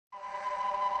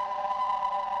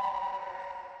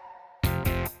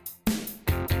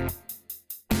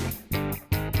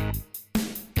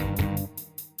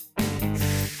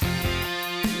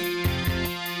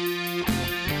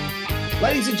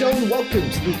Ladies and gentlemen, welcome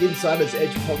to the Insider's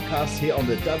Edge podcast here on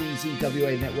the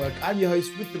WZWA network. I'm your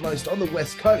host with the most on the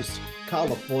West Coast,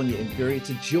 Karlifornia Inferior. It's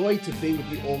a joy to be with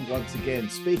you all once again.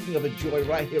 Speaking of a joy,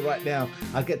 right here, right now,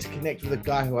 I get to connect with a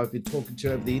guy who I've been talking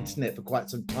to over the internet for quite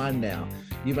some time now.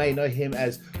 You may know him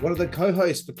as one of the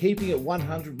co-hosts for Keeping It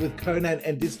 100 with Konnan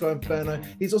and Disco Inferno.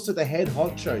 He's also the head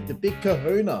honcho, the big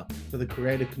kahuna for the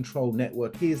Creative Control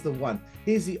Network. He is the one,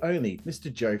 he's the only,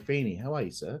 Mr. Joe Feeney. How are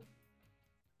you, sir?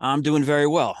 I'm doing very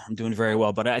well.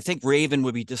 But I think Raven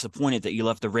would be disappointed that you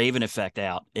left the Raven effect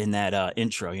out in that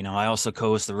intro. You know, I also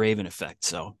co-host the Raven effect.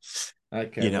 So,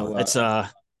 okay, it's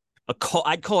a cult.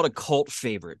 I'd call it a cult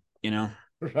favorite,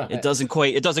 right. It doesn't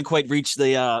quite reach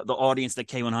the audience that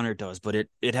K100 does, but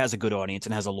it has a good audience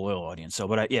and has a loyal audience. So,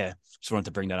 but just wanted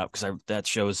to bring that up because that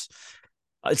shows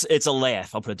it's a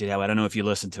laugh. I'll put it that way. I don't know if you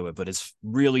listen to it, but it's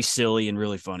really silly and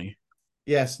really funny.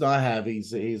 Yes, no, I have.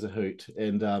 He's a hoot,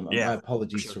 and my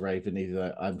apologies sure. to Raven.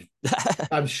 Either though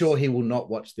I'm sure he will not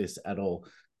watch this at all.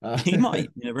 He might.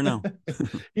 You never know.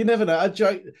 You never know.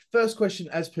 Joe, first question,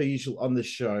 as per usual on the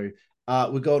show,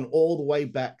 we're going all the way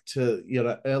back to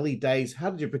early days. How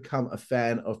did you become a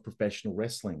fan of professional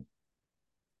wrestling?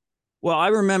 Well, I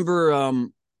remember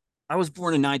I was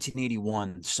born in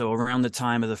 1981, so around the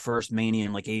time of the first Mania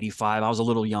in like 85, I was a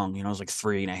little young. I was like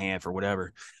 3.5 or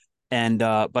whatever. And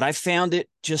but I found it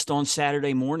just on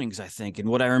Saturday mornings, I think. And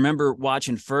what I remember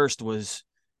watching first was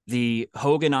the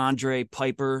Hogan Andre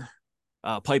Piper's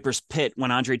Pit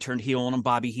when Andre turned heel on him.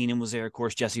 Bobby Heenan was there, of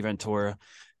course, Jesse Ventura.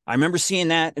 I remember seeing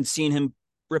that and seeing him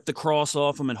rip the cross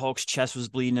off him and Hulk's chest was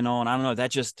bleeding and all. And I don't know,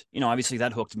 that just, obviously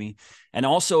that hooked me. And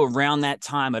also around that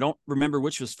time, I don't remember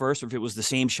which was first or if it was the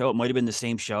same show. It might have been the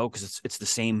same show because it's the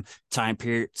same time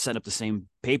period, set up the same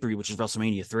pay-per-view, which is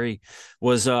WrestleMania 3,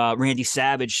 was Randy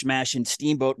Savage smashing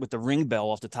Steamboat with the ring bell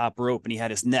off the top rope, and he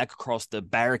had his neck across the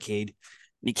barricade.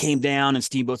 And he came down, and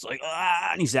Steamboat's like,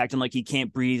 and he's acting like he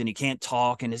can't breathe and he can't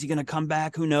talk. And is he going to come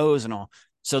back? Who knows? And all.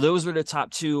 So those were the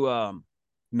top two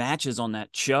matches on that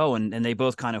show, and they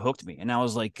both kind of hooked me. And I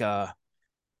was like, I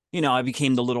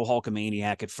became the little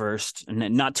Hulkamaniac at first. And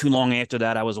then not too long after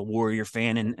that, I was a Warrior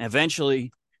fan. And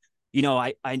eventually,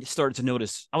 I started to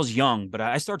notice, I was young, but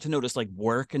I started to notice like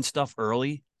work and stuff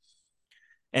early.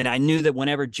 And I knew that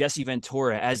whenever Jesse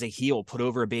Ventura as a heel put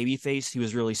over a baby face, he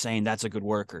was really saying that's a good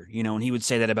worker, and he would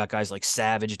say that about guys like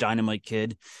Savage, Dynamite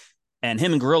Kid, and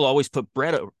him and Gorilla always put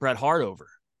Bret Hart over.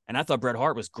 And I thought Bret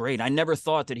Hart was great. I never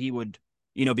thought that he would,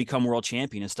 become world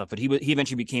champion and stuff, but he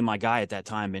eventually became my guy at that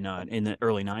time in the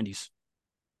early 90s.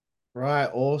 Right,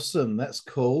 awesome. That's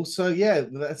cool. So yeah,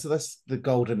 that's the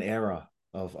golden era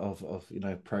of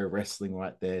pro wrestling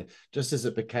right there. Just as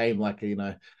it became like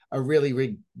a really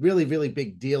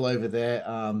big deal over there.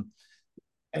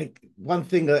 And one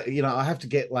thing that I have to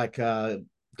get like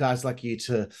guys like you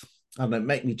to, I don't know,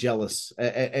 make me jealous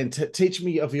and teach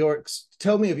me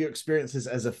tell me of your experiences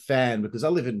as a fan, because I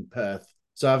live in Perth,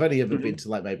 so I've only ever been to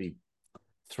like maybe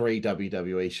 3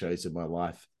 WWE shows in my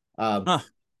life. How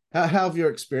have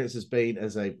your experiences been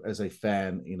as a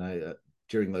fan,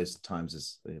 during those times,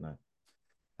 as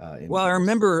Well, I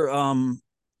remember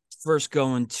first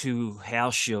going to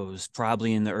house shows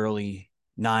probably in the early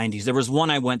 90s. There was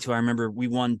one I went to. I remember we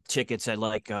won tickets at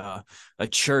like a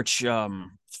church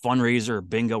fundraiser or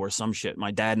bingo or some shit.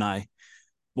 My dad and I,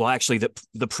 well, actually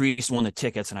the priest won the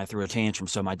tickets and I threw a tantrum.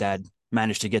 So my dad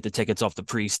managed to get the tickets off the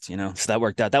priest, so that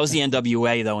worked out. That was the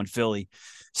NWA though in Philly.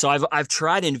 So I've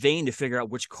tried in vain to figure out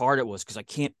which card it was because I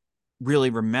can't really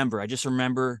remember. I just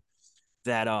remember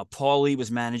that Paul Lee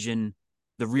was managing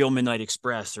the real Midnight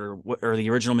Express or the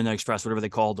original Midnight Express, whatever they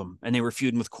called them. And they were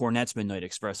feuding with Cornette's Midnight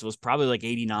Express. It was probably like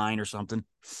 89 or something.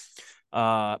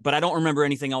 But I don't remember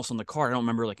anything else on the card. I don't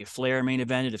remember like if Flair main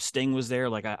evented, if Sting was there.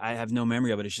 Like I have no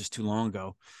memory of it. It's just too long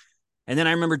ago. And then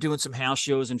I remember doing some house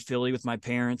shows in Philly with my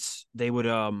parents. They would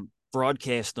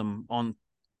broadcast them on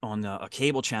a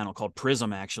cable channel called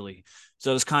Prism, actually.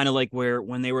 So it was kind of like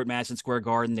when they were at Madison Square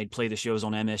Garden, they'd play the shows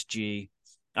on MSG.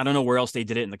 I don't know where else they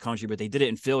did it in the country, but they did it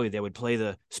in Philly. They would play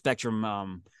the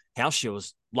Spectrum house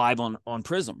shows live on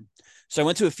Prism. So I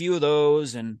went to a few of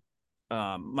those, and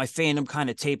my fandom kind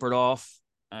of tapered off.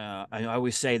 I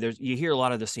always say you hear a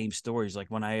lot of the same stories. Like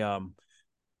when I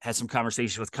had some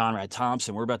conversations with Conrad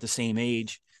Thompson, we're about the same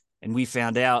age, and we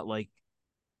found out like,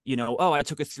 I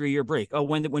took a 3-year break. Oh,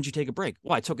 when'd you take a break?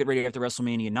 Well, I took it right after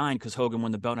WrestleMania 9 because Hogan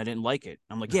won the belt and I didn't like it.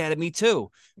 I'm like, yeah, me too.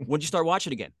 When'd you start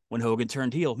watching again? When Hogan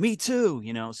turned heel. Me too.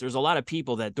 So there's a lot of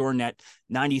people that during that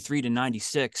 93 to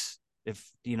 96,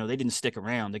 if, they didn't stick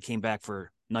around, they came back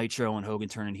for Nitro and Hogan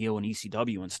turning heel and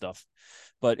ECW and stuff.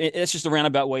 But it's just a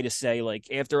roundabout way to say, like,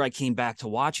 after I came back to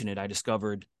watching it, I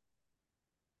discovered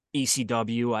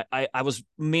ECW. I was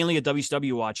mainly a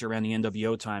WCW watcher around the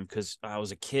NWO time because I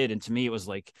was a kid, and to me it was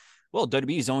like, well,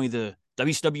 WWE is only the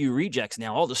WCW rejects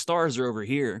now. All the stars are over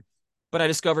here. But I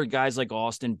discovered guys like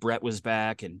Austin, Brett was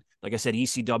back, and like I said,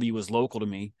 ECW was local to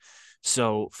me.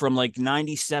 So from like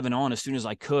 '97 on, as soon as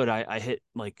I could, I hit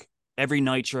like every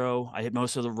Nitro. I hit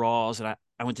most of the Raws, and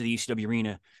I went to the ECW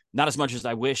arena. Not as much as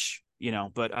I wish,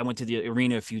 but I went to the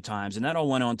arena a few times, and that all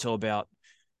went on until about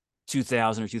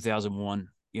 2000 or 2001.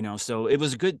 So it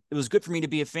was good for me to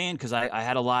be a fan because I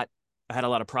had a lot. I had a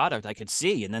lot of product I could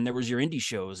see, and then there was your indie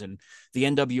shows, and the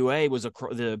NWA was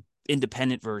the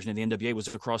independent version of the NWA was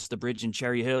across the bridge in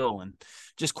Cherry Hill, and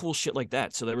just cool shit like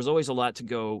that. So there was always a lot to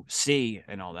go see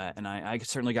and all that, and I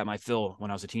certainly got my fill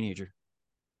when I was a teenager.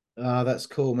 That's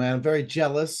cool, man. I'm very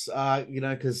jealous,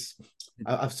 because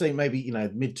I've seen maybe,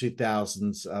 mid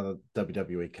 2000s,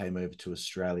 WWE came over to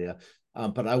Australia.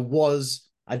 But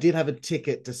I did have a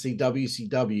ticket to see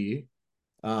WCW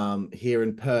here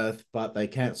in Perth, but they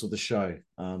cancelled the show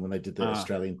when they did the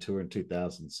Australian tour in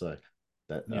 2000. So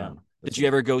that, yeah. Did you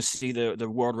ever go see the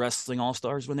World Wrestling All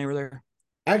Stars when they were there?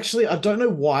 actually, I don't know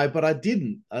why, but I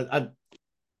didn't.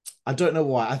 I don't know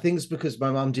why. I think it's because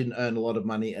my mum didn't earn a lot of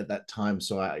money at that time,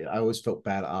 so I always felt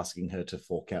bad asking her to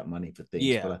fork out money for things.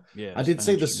 Yeah, But yeah. I did I know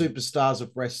see the what you mean. Superstars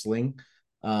of Wrestling,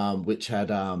 which had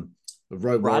the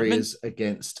Road Rodman? Warriors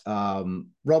against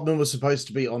Rodman was supposed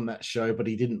to be on that show, but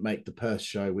he didn't make the Perth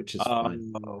show, which is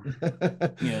fine. Oh,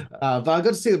 yeah. But I got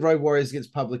to see the Road Warriors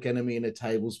against Public Enemy in a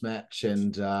tables match,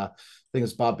 and I think it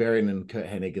was Barbarian and Kurt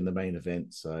Hennig in the main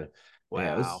event. So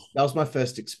yeah, Wow. that was my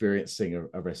first experience seeing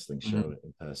a wrestling show Mhm.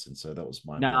 in person. So that was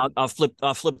mind Now blowing.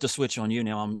 I'll flip the switch on you.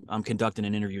 Now I'm conducting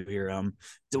an interview here.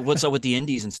 What's up with the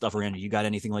indies and stuff around you? You got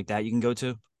anything like that you can go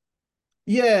to?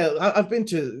 Yeah, I've been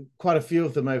to quite a few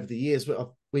of them over the years.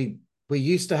 But we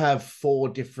used to have four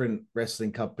different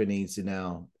wrestling companies in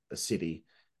our city,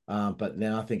 but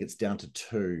now I think it's down to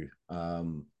two.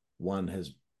 One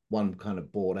has one kind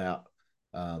of bought out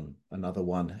another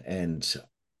one, and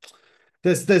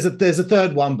there's a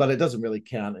third one, but it doesn't really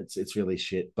count. It's really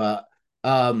shit. But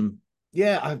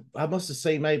yeah, I must have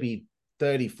seen maybe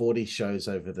 30, 40 shows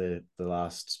over the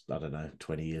last, I don't know,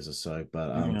 20 years or so.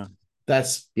 But Yeah,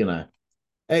 that's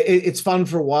it's fun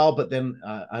for a while, but then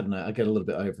I don't know, I get a little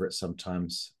bit over it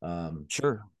sometimes.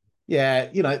 sure. Yeah,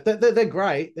 they're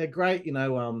great. They're great.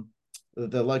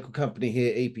 The local company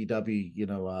here,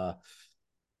 EPW.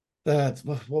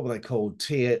 What were they called?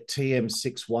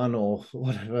 TM61 or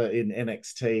whatever in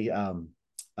NXT.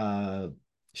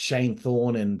 Shane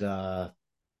Thorne and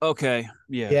Okay.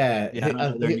 Yeah. yeah, Yeah. I don't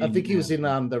know their I name. think he Yeah. was in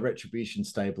the Retribution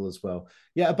stable as well.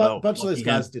 Yeah, a Oh, bunch of those lucky him.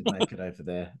 guys did make it over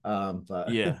there.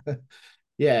 But Yeah.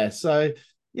 yeah, so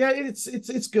yeah,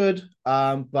 it's good.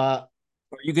 But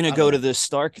Are you gonna I don't go to know. the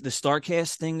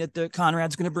Starcast thing that the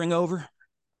Conrad's gonna bring over?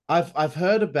 I've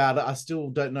heard about it. I still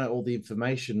don't know all the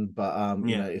information, but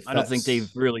Yeah. if I don't think they've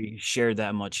that's really shared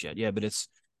that much yet. Yeah, but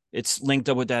it's linked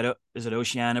up with that. Is it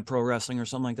Oceania Pro Wrestling or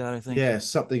something like that? I think. yeah,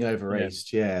 something over Yeah.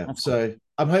 east, yeah. That's cool. So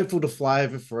I'm hopeful to fly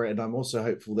over for it, and I'm also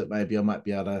hopeful that maybe I might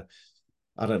be able to,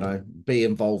 I don't know, be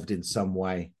involved in some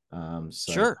way.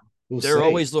 So Sure. we'll They're see.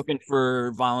 always looking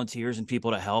for volunteers and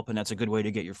people to help, and that's a good way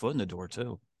to get your foot in the door too. You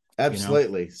know.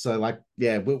 Absolutely. So like,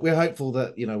 yeah, we're hopeful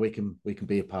that we can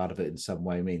be a part of it in some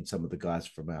way. Me and some of the guys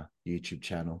from our YouTube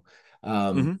channel.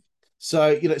 Um, Mm-hmm.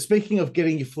 so speaking of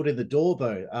getting your foot in the door,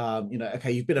 though,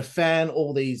 okay, you've been a fan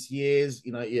all these years.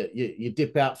 You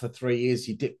dip out for 3 years,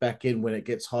 you dip back in when it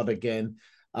gets hot again.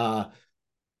 Uh,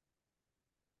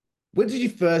 when did you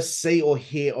first see or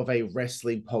hear of a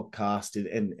wrestling podcast,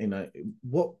 and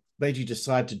what made you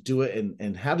decide to do it,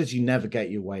 and how did you navigate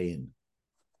your way in?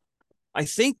 I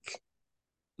think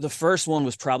the first one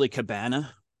was probably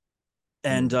Cabana,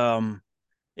 and Mm.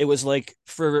 it was like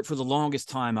for the longest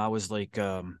time I was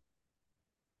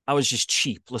just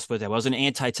cheap. Let's put it that way. I was an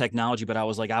anti-technology, but I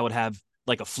was like I would have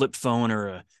like a flip phone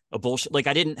or a bullshit. Like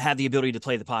I didn't have the ability to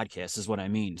play the podcast, is what I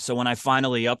mean. So when I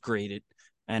finally upgraded,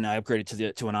 and I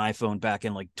upgraded to an iPhone back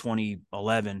in like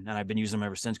 2011, and I've been using them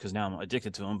ever since because now I'm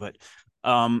addicted to them. But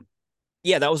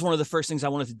yeah, that was one of the first things I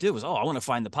wanted to do was, I want to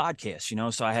find the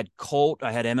podcast. So I had Colt,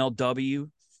 I had MLW,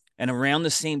 and around the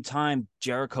same time,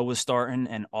 Jericho was starting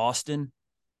and Austin.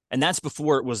 And that's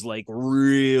before it was like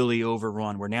really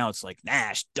overrun, where now it's like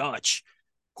Nash, Dutch,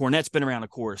 Cornette's been around, of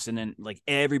course, and then like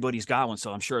everybody's got one.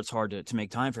 So I'm sure it's hard to make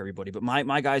time for everybody. But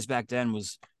my guys back then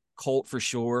was Colt for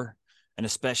sure, and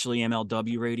especially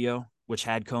MLW radio, which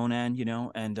had Konnan,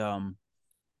 and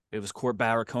it was Court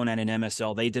Bauer, Konnan, and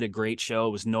MSL. They did a great show.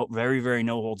 It was very, very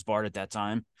no holds barred at that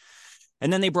time.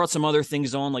 And then they brought some other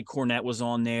things on, like Cornette was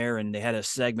on there, and they had a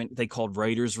segment they called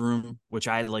Writer's Room, which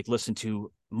I like listened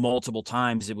to multiple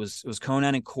times. It was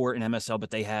Konnan and Court and MSL,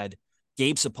 but they had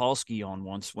Gabe Sapolsky on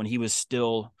once when he was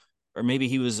still, or maybe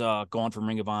he was gone from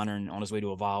Ring of Honor and on his way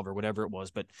to Evolve or whatever it was.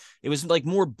 But it was like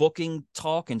more booking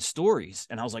talk and stories.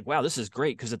 And I was like, wow, this is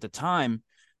great. Because at the time,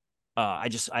 I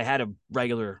had a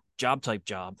regular job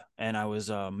and I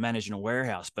was managing a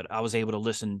warehouse, but I was able to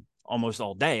listen almost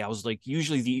all day. I was like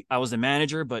usually I was the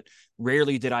manager, but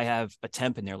rarely did I have a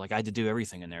temp in there. Like I had to do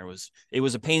everything in there. It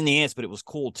was a pain in the ass, but it was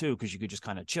cool too because you could just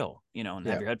kind of chill, and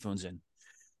have your headphones in.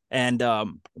 And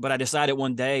but I decided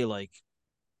one day, like,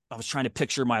 I was trying to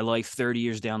picture my life 30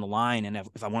 years down the line, and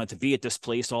if I wanted to be at this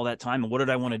place all that time, and what did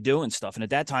I want to do and stuff. And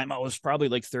at that time, I was probably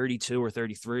like 32 or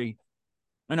 33.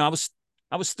 I know I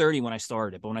was 30 when I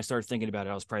started, but when I started thinking about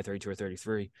it, I was probably 32 or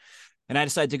 33. And I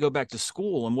decided to go back to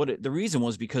school. And the reason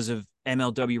was because of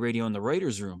MLW radio in the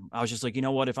writer's room. I was just like, you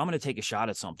know what? If I'm going to take a shot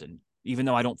at something, even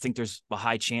though I don't think there's a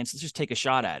high chance, let's just take a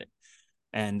shot at it.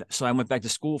 And so I went back to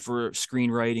school for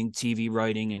screenwriting, TV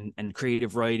writing, and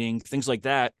creative writing, things like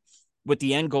that, with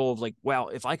the end goal of like, wow,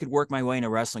 if I could work my way into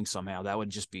wrestling somehow, that would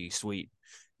just be sweet.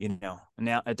 And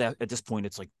now at this point,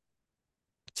 it's like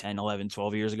 10, 11,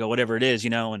 12 years ago, whatever it is,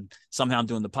 and somehow I'm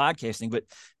doing the podcasting.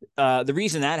 But the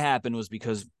reason that happened was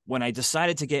because when I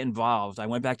decided to get involved, I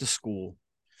went back to school,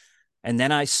 and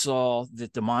then I saw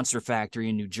that the Monster Factory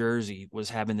in New Jersey was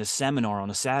having this seminar on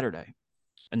a Saturday.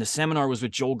 And the seminar was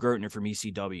with Joel Gertner from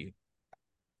ECW.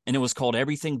 And it was called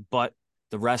Everything But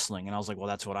the Wrestling. And I was like, well,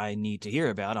 that's what I need to hear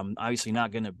about. I'm obviously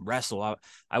not going to wrestle.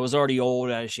 I was already old,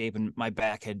 out of shape, and my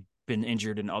back had been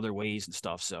injured in other ways and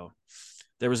stuff. So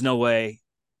there was no way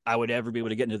I would ever be able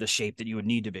to get into the shape that you would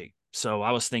need to be. So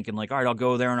I was thinking like, all right, I'll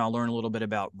go there and I'll learn a little bit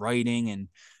about writing and,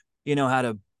 how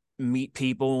to meet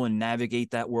people and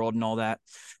navigate that world and all that.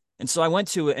 And so I went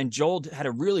to it, and Joel had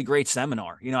a really great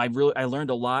seminar. I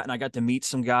learned a lot, and I got to meet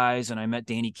some guys, and I met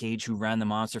Danny Cage, who ran the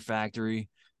Monster Factory.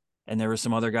 And there were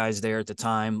some other guys there at the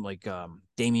time, like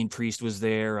Damian Priest was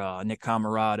there, Nick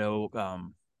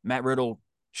Camarado, Matt Riddle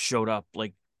showed up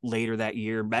like later that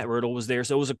year. Matt Riddle was there.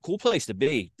 So it was a cool place to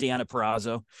be, Deanna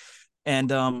Perrazzo. And,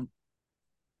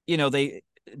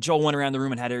 Joel went around the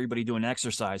room and had everybody do an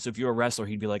exercise. So if you're a wrestler,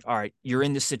 he'd be like, all right, you're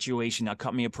in this situation. Now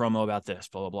cut me a promo about this,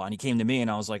 blah, blah, blah. And he came to me, and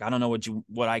I was like, I don't know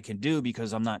what I can do,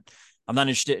 because I'm not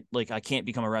interested. Like, I can't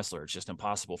become a wrestler. It's just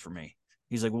impossible for me.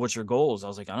 He's like, well, what's your goals? I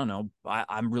was like, I don't know.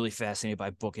 I'm really fascinated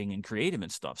by booking and creative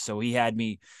and stuff. So he had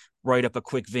me write up a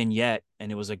quick vignette,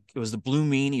 and it was the Blue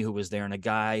Meanie who was there, and a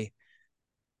guy,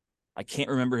 I can't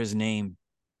remember his name,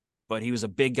 but he was a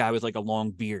big guy with like a long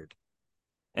beard.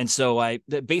 And so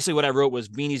basically what I wrote was,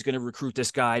 Meanie's going to recruit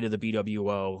this guy to the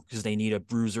BWO because they need a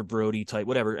Bruiser Brody type,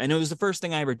 whatever. And it was the first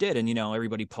thing I ever did. And,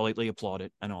 everybody politely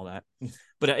applauded and all that.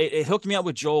 But it hooked me up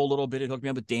with Joel a little bit. It hooked me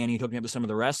up with Danny. It hooked me up with some of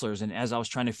the wrestlers. And as I was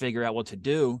trying to figure out what to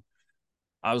do,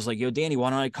 I was like, yo, Danny, why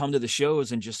don't I come to the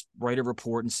shows and just write a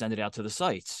report and send it out to the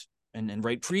sites and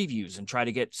write previews and try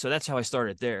to get. So that's how I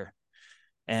started there.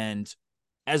 And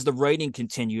as the writing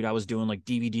continued, I was doing like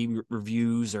DVD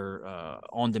reviews or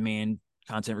on-demand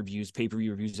content reviews,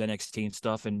 pay-per-view reviews, NXT and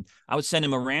stuff. And I would send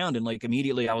him around, and like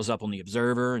immediately I was up on the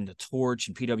Observer and the Torch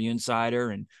and PW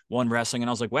Insider and One Wrestling. And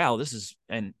I was like, wow, this is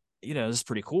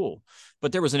pretty cool.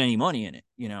 But there wasn't any money in it,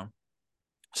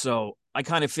 So I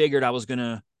kind of figured I was going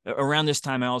to, around this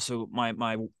time, I also,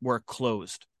 my work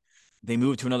closed. They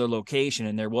moved to another location,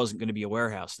 and there wasn't going to be a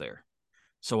warehouse there.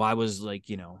 So I was like,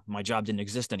 my job didn't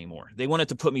exist anymore. They wanted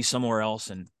to put me somewhere else,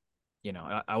 and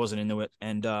I wasn't into it.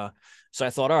 And so I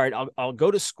thought, all right, I'll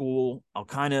go to school. I'll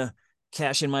kind of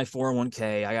cash in my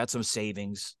 401k. I got some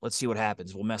savings. Let's see what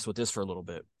happens. We'll mess with this for a little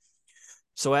bit.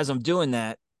 So as I'm doing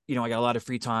that, I got a lot of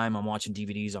free time. I'm watching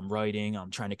DVDs. I'm writing. I'm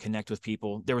trying to connect with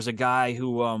people. There was a guy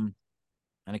who, and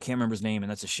I can't remember his name, and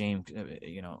that's a shame,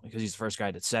 because he's the first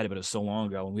guy that said it, but it was so long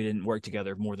ago, and we didn't work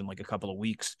together more than like a couple of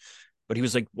weeks. But he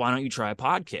was like, why don't you try a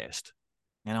podcast?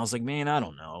 And I was like, man, I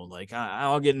don't know. Like,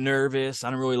 I'll get nervous. I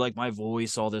don't really like my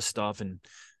voice, all this stuff. And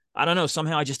I don't know.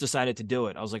 Somehow I just decided to do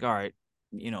it. I was like, all right,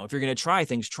 if you're going to try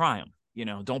things, try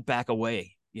them, don't back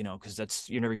away, because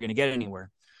you're never going to get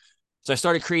anywhere. So I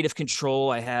started Creative Control.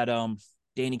 I had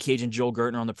Danny Cage and Joel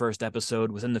Gertner on the first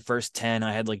episode. Within the first 10,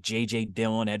 I had like J.J.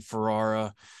 Dillon, Ed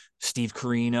Ferrara, Steve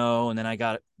Carino. And then I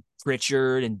got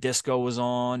Pritchard, and Disco was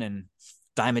on, and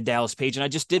Diamond Dallas Page. And I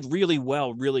just did really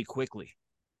well, really quickly.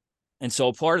 And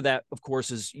so part of that, of course,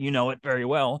 is, it very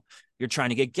well, you're trying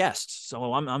to get guests.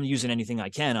 So I'm using anything I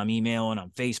can. I'm emailing,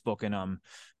 I'm Facebook, and I'm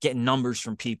getting numbers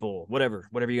from people, whatever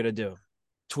you got to do.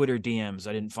 Twitter DMs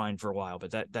I didn't find for a while,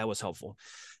 but that was helpful.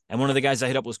 And one of the guys I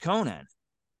hit up was Konnan.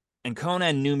 And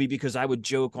Konnan knew me because I would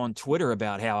joke on Twitter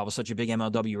about how I was such a big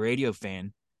MLW radio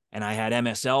fan. And I had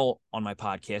MSL on my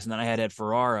podcast. And then I had Ed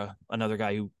Ferrara, another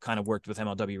guy who kind of worked with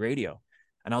MLW radio.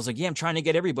 And I was like, yeah, I'm trying to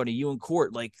get everybody, you in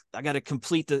court. Like, I got to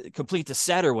complete the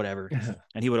set or whatever.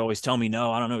 And he would always tell me,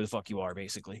 no, I don't know who the fuck you are,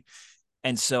 basically.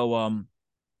 And so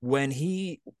when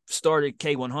he started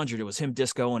K100, it was him,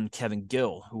 Disco, and Kevin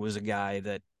Gill, who was a guy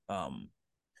that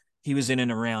he was in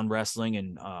and around wrestling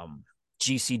and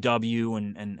GCW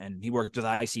and he worked with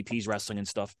ICP's wrestling and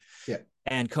stuff. Yeah.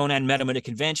 And Konnan met him at a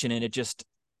convention, and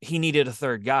he needed a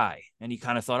third guy. And he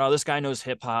kind of thought, oh, this guy knows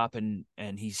hip hop and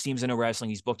he seems into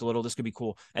wrestling. He's booked a little. This could be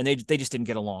cool. And they just didn't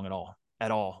get along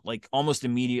at all, like almost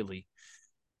immediately.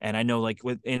 And I know, like,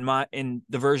 in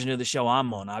the version of the show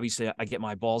I'm on, obviously I get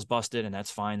my balls busted, and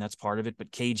that's fine. That's part of it. But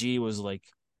KG was like,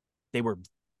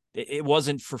 it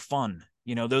wasn't for fun.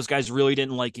 Those guys really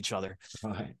didn't like each other.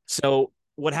 Right. So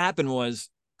what happened was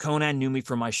Konnan knew me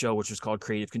from my show, which was called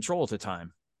Creative Control at the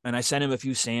time. And I sent him a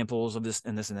few samples of this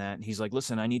and this and that. And he's like,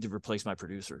 listen, I need to replace my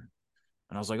producer.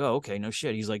 And I was like, oh, okay, no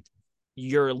shit. He's like,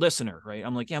 you're a listener, right?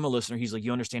 I'm like, yeah, I'm a listener. He's like,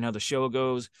 you understand how the show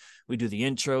goes? We do the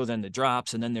intro, then the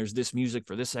drops, and then there's this music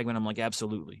for this segment. I'm like,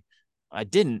 absolutely. I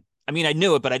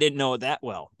knew it, but I didn't know it that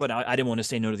well. But I didn't want to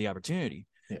say no to the opportunity.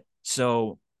 Yeah.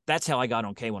 So that's how I got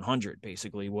on K100,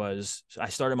 basically, was I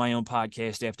started my own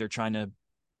podcast after trying to,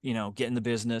 get in the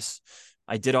business.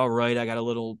 I did all right. I got a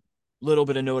little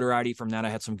bit of notoriety from that. I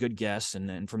had some good guests. And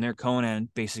then from there, Konnan,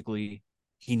 basically,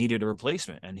 he needed a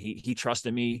replacement, and he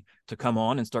trusted me to come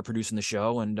on and start producing the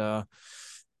show. And,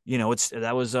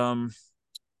 that was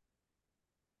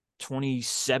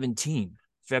 2017,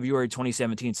 February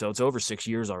 2017. So it's over 6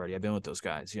 years already. I've been with those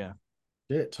guys. Yeah.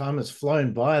 Yeah. Time has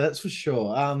flown by. That's for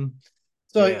sure.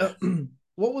 What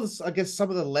was, I guess,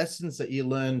 some of the lessons that you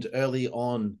learned early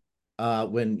on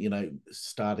when,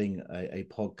 starting a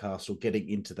podcast or getting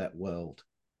into that world?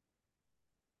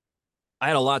 I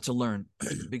had a lot to learn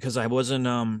because I wasn't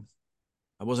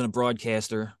a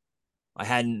broadcaster. I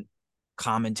hadn't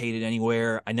commentated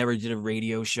anywhere. I never did a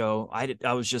radio show.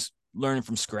 I was just learning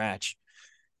from scratch.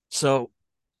 So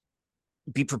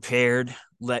be prepared.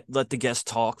 Let the guests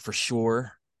talk for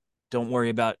sure. Don't worry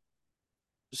about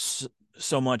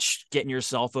so much getting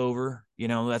yourself over.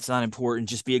 That's not important.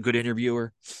 Just be a good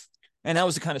interviewer. And that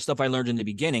was the kind of stuff I learned in the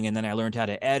beginning. And then I learned how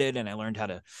to edit, and I learned how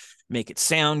to make it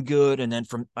sound good. And then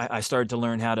I started to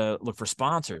learn how to look for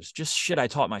sponsors, just shit I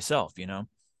taught myself,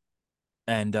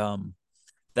 and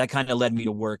that kind of led me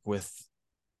to work with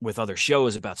other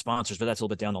shows about sponsors, but that's a little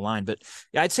bit down the line. But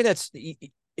yeah, I'd say that's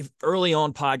if early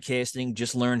on podcasting,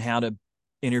 just learn how to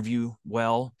interview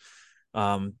well,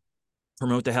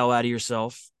 promote the hell out of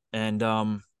yourself. And,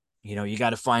 you got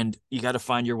to find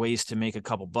your ways to make a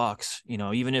couple bucks,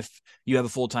 even if you have a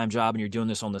full-time job and you're doing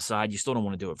this on the side, you still don't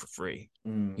want to do it for free,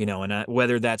 and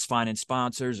whether that's finding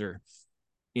sponsors or,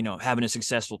 having a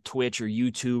successful Twitch or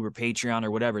YouTube or Patreon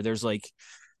or whatever, there's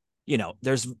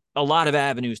there's a lot of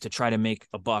avenues to try to make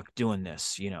a buck doing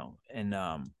this, and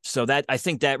so that, I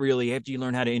think that really, after you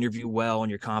learn how to interview well and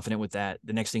you're confident with that,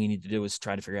 the next thing you need to do is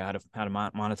try to figure out how to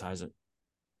monetize it.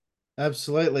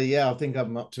 Absolutely. Yeah. I think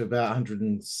I'm up to about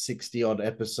 160 odd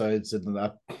episodes, and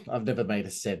I've never made a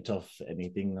cent off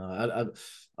anything. I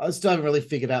still haven't really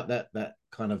figured out that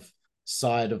kind of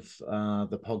side of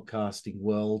the podcasting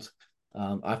world.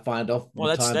 I find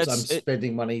oftentimes I'm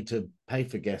spending money to pay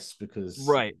for guests because.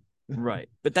 Right.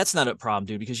 But that's not a problem,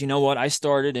 dude, because you know what? I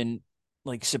started in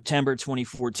like September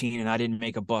 2014, and I didn't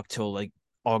make a buck till like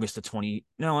February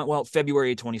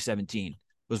 2017.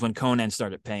 Was when Konnan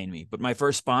started paying me. But my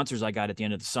first sponsors I got at the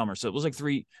end of the summer. So it was like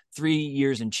three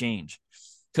years and change.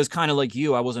 Because kind of like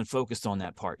you, I wasn't focused on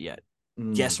that part yet.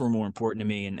 Guests were more important to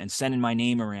me, and sending my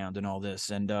name around and all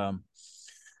this. And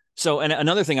so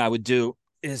another thing I would do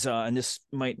is, and this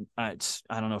might, I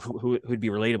don't know who it would be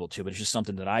relatable to, but it's just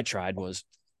something that I tried, was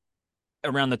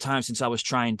around the time since I was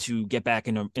trying to get back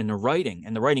into writing.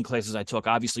 And the writing classes I took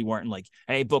obviously weren't like,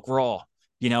 hey, book raw.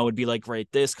 It'd be like, write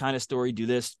this kind of story, do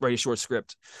this, write a short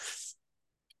script.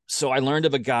 So I learned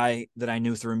of a guy that I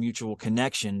knew through a mutual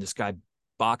connection. This guy,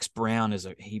 Box Brown,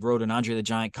 he wrote an Andre the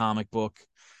Giant comic book,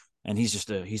 and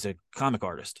he's a comic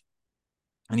artist.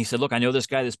 And he said, look, I know this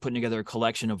guy that's putting together a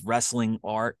collection of wrestling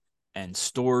art and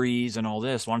stories and all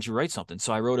this. Why don't you write something?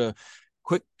 So I wrote a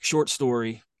quick short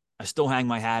story. I still hang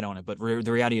my hat on it, but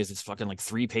the reality is it's fucking like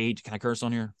 3 pages. Can I curse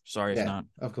on here? Sorry, if not.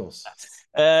 Of course.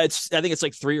 I think it's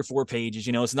like 3 or 4 pages.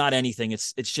 It's not anything.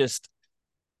 It's just,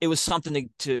 it was something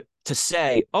to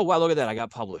say, oh, wow, look at that. I got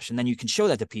published. And then you can show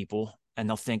that to people and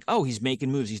they'll think, oh, he's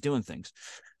making moves. He's doing things.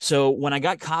 So when I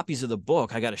got copies of the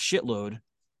book, I got a shitload.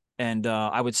 And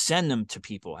I would send them to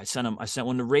people. I sent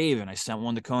one to Raven. I sent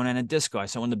one to Konnan and Disco. I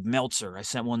sent one to Meltzer. I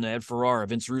sent one to Ed Ferrara,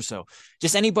 Vince Russo,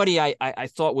 just anybody I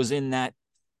thought was in that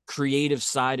creative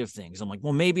side of things. I'm like,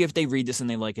 well, maybe if they read this and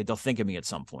they like it, they'll think of me at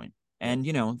some point. Yeah.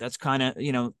 And, that's kind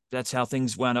of, that's how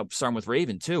things wound up starting with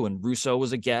Raven too. And Russo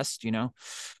was a guest,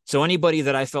 So anybody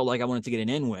that I felt like I wanted to get an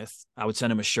in with, I would send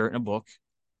them a shirt and a book.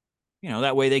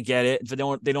 That way they get it. If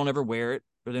they don't ever wear it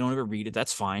or they don't ever read it,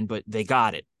 that's fine, but they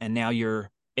got it. And now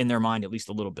you're in their mind at least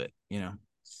a little bit.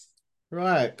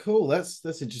 Right, cool. That's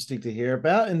interesting to hear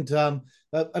about. And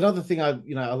another thing I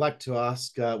like to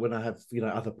ask when I have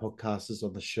other podcasters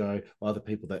on the show or other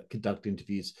people that conduct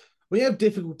interviews, when you have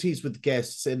difficulties with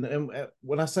guests, and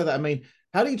when I say that, I mean,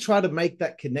 how do you try to make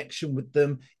that connection with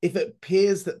them if it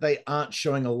appears that they aren't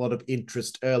showing a lot of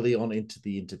interest early on into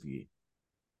the interview?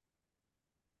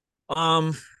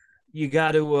 You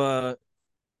got to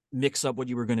mix up what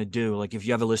you were going to do. Like if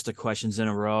you have a list of questions in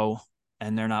a row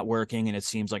and they're not working and it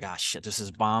seems like, ah, shit, this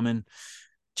is bombing,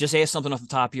 just ask something off the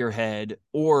top of your head.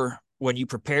 Or when you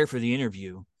prepare for the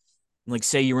interview, like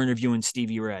say you were interviewing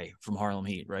Stevie Ray from Harlem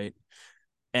Heat, right?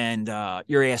 And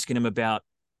you're asking him about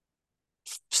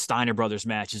Steiner Brothers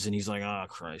matches, and he's like, oh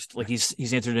Christ, like he's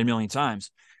answered it a million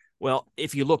times. Well,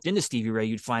 if you looked into Stevie Ray,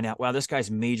 you'd find out, wow, this guy's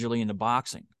majorly into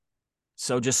boxing.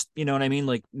 So just, you know what I mean?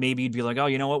 Like maybe you'd be like, oh,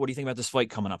 you know what? What do you think about this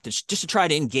fight coming up? Just to try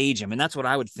to engage him. And that's what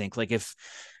I would think. Like if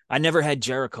I never had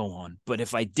Jericho on, but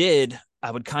if I did,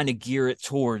 I would kind of gear it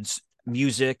towards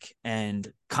music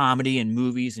and comedy and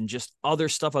movies and just other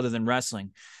stuff other than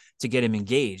wrestling to get him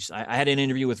engaged. I had an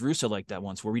interview with Russo like that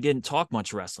once where we didn't talk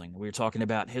much wrestling. We were talking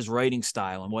about his writing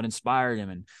style and what inspired him.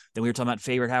 And then we were talking about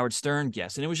favorite Howard Stern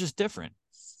guests. And it was just different.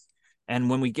 And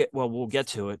when we'll get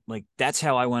to it. Like that's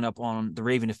how I went up on the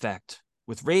Raven effect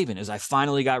with Raven is I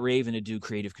finally got Raven to do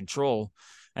creative control.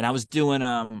 And I was doing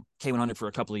K100 for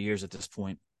a couple of years at this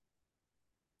point.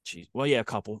 Jeez. Well, yeah, a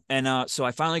couple. And so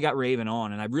I finally got Raven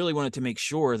on, and I really wanted to make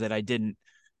sure that I didn't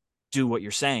do what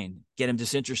you're saying, get him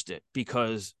disinterested,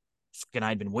 because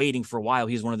I'd been waiting for a while.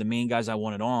 He's one of the main guys I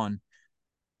wanted on,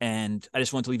 and I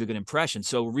just wanted to leave a good impression.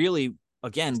 So really,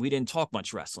 again, we didn't talk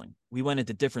much wrestling. We went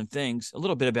into different things, a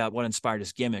little bit about what inspired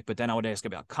his gimmick, but then I would ask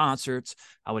about concerts.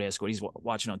 I would ask what he's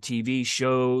watching on TV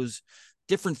shows,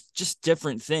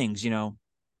 different things.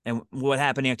 And what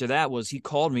happened after that was he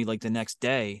called me like the next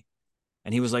day,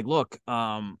 and he was like, look,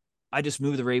 I just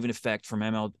moved the Raven effect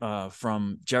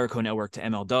from Jericho Network to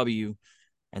MLW.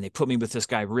 And they put me with this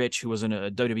guy, Rich, who was a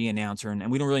WWE announcer,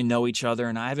 and we don't really know each other.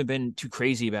 And I haven't been too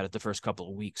crazy about it the first couple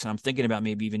of weeks. And I'm thinking about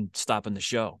maybe even stopping the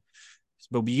show.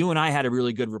 But you and I had a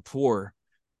really good rapport.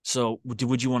 So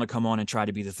would you want to come on and try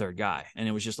to be the third guy? And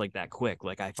it was just like that quick.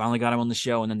 Like I finally got him on the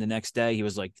show. And then the next day he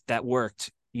was like, that worked,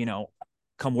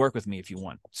 come work with me if you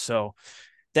want. So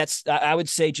I would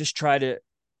say just try to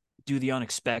do the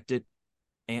unexpected.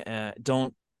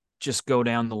 Don't just go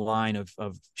down the line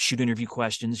of shoot interview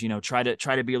questions, try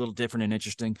to be a little different and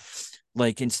interesting.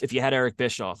 Like if you had Eric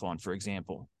Bischoff on, for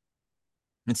example,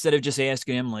 instead of just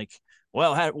asking him like,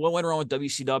 well, what went wrong with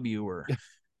WCW, or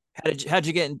how'd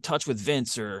you get in touch with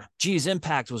Vince, or geez,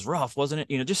 Impact was rough, wasn't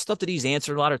it? Just stuff that he's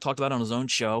answered a lot or talked about on his own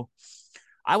show.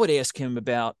 I would ask him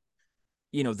about,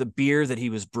 the beer that he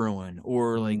was brewing,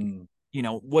 or like,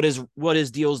 what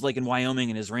his deals like in Wyoming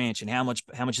and his ranch, and how much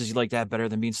does he like that better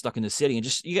than being stuck in the city? And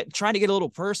just trying to get a little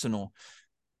personal,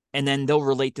 and then they'll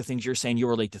relate to things you're saying, you'll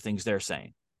relate to things they're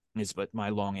saying. Is what my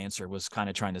long answer was kind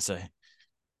of trying to say.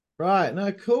 Right.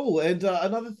 No, cool. And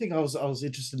another thing I was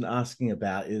interested in asking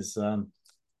about is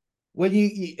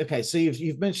when okay, so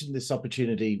you've mentioned this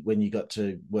opportunity when you got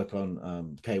to work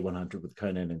on K100 with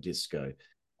Konnan and Disco.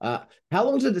 How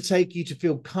long did it take you to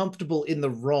feel comfortable in the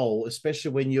role,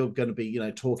 especially when you're going to be,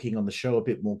 talking on the show a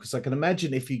bit more? Because I can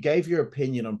imagine if you gave your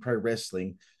opinion on pro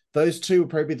wrestling, those two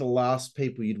would probably be the last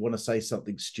people you'd want to say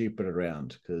something stupid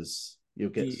around because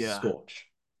you'll get scorched.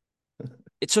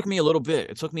 It took me a little bit.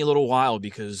 It took me a little while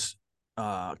because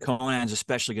Konnan's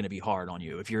especially going to be hard on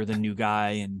you if you're the new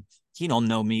guy and he don't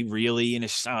know me really, and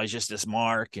it's just this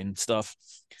mark and stuff.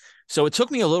 So it took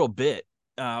me a little bit.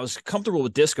 I was comfortable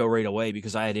with Disco right away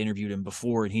because I had interviewed him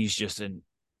before, and he's just an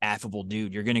affable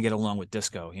dude. You're going to get along with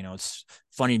Disco. It's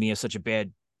funny to me he has such a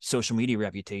bad social media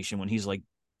reputation when he's like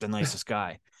the nicest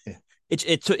guy. Yeah.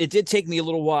 It did take me a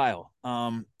little while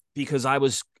because I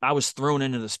was thrown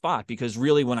into the spot, because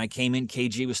really when I came in,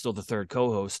 KG was still the third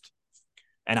co-host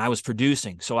and I was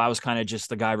producing. So I was kind of just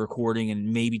the guy recording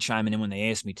and maybe chiming in when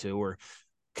they asked me to, or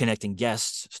connecting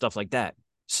guests, stuff like that.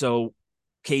 So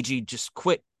KG just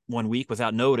quit one week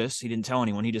without notice. He didn't tell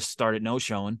anyone. He just started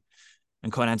no-showing.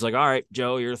 And Konnan's like, all right,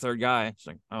 Joe, you're the third guy. It's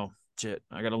like, oh, shit,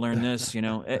 I got to learn this,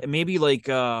 Maybe like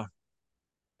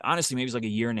honestly, maybe it was like a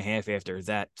year and a half after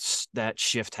that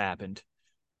shift happened.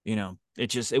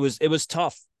 It was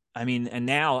tough. I mean, and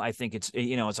now I think it's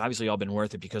obviously all been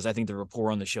worth it because I think the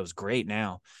rapport on the show is great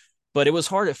now. But it was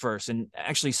hard at first. And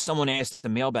actually, someone asked the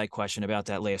mailbag question about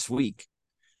that last week,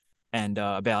 and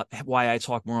about why I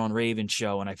talk more on Raven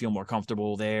show and I feel more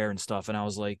comfortable there and stuff. And I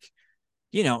was like,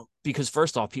 because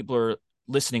first off, people are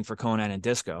listening for Konnan and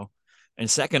Disco. And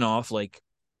second off, like,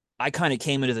 I kind of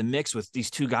came into the mix with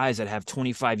these two guys that have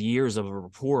 25 years of a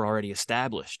rapport already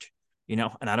established, and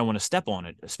I don't want to step on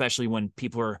it, especially when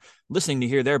people are listening to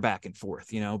hear their back and forth.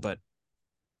 But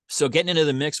so getting into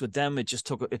the mix with them, it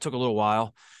took a little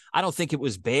while. I don't think it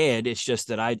was bad. It's just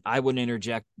that I wouldn't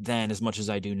interject then as much as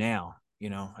I do now.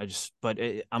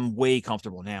 I'm way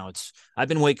comfortable now. I've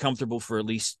been way comfortable for at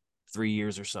least 3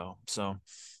 years or so. So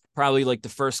probably like the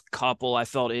first couple I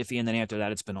felt iffy, and then after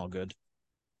that it's been all good.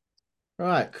 All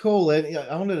right, cool. And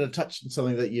I wanted to touch on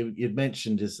something that you'd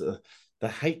mentioned is the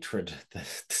hatred that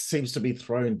seems to be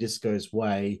thrown Disco's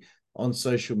way on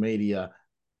social media.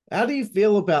 How do you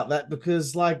feel about that?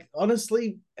 Because, like,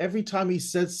 honestly, every time he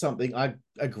says something, I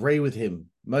agree with him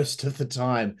most of the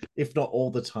time, if not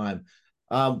all the time.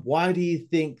 Why do you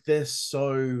think they're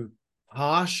so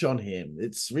harsh on him?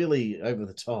 It's really over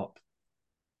the top.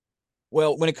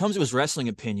 Well, when it comes to his wrestling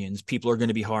opinions, people are going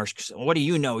to be harsh. What do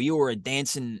you know? You were a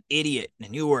dancing idiot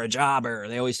and you were a jobber.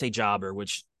 They always say jobber,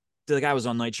 which the guy was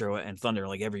on Nitro and Thunder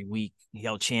like every week. He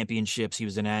held championships. He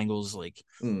was in angles. Like,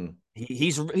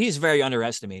 he's very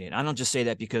underestimated. I don't just say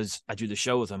that because I do the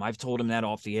show with him. I've told him that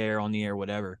off the air, on the air,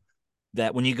 whatever,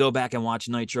 that when you go back and watch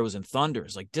Nitros and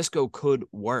Thunders, like, Disco could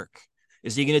work.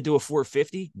 Is he going to do a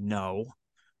 450? No,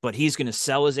 but he's going to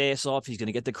sell his ass off. He's going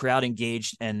to get the crowd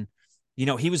engaged. And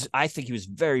I think he was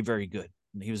very, very good.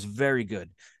 He was very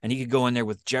good. And he could go in there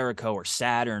with Jericho or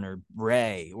Saturn or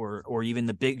Ray or even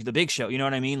the big show. You know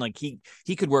what I mean? Like, he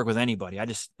could work with anybody. I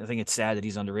think it's sad that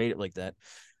he's underrated like that.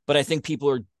 But I think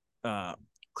people are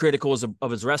critical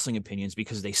of his wrestling opinions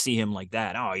because they see him like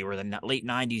that. Oh, you were the late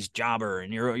 90s jobber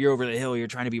and you're over the hill. You're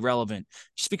trying to be relevant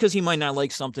just because he might not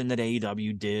like something that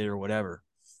AEW did or whatever.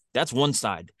 That's one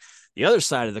side. The other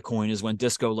side of the coin is when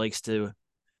Disco likes to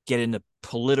get into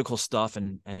political stuff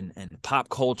and pop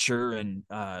culture and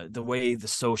the way the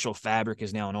social fabric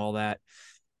is now and all that.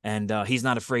 And he's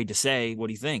not afraid to say what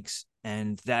he thinks.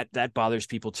 And that bothers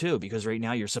people too, because right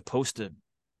now you're supposed to,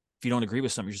 if you don't agree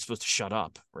with something, you're supposed to shut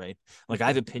up, right? Like, I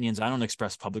have opinions I don't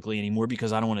express publicly anymore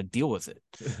because I don't want to deal with it,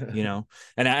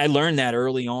 And I learned that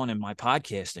early on in my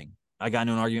podcasting. I got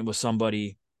into an argument with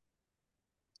somebody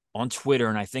on Twitter,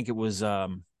 and I think it was I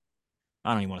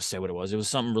don't even want to say what it was. It was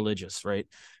something religious, right?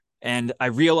 And I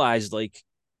realized, like,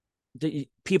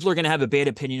 people are going to have a bad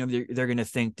opinion of you. They're going to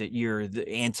think that you're the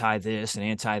anti this and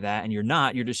anti that, and you're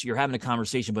not. You're having a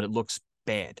conversation, but it looks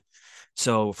bad.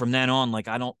 So from then on, like,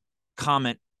 I don't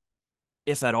comment,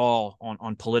 if at all,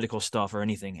 on political stuff or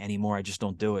anything anymore. I just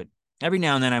don't do it. Every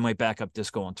now and then I might back up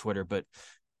Disco on Twitter, but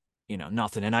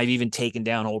nothing. And I've even taken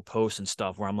down old posts and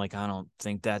stuff where I'm like, I don't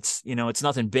think that's, it's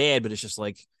nothing bad, but it's just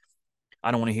like,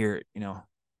 I don't want to hear it.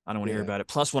 I don't want to hear about it.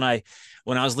 Plus, when I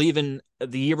was leaving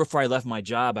the year before I left my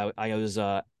job, I was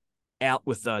out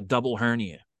with double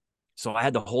hernia. So I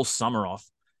had the whole summer off.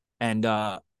 And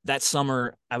that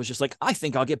summer, I was just like, I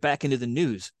think I'll get back into the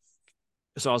news.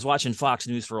 So I was watching Fox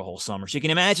News for a whole summer. So you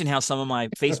can imagine how some of my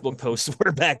Facebook posts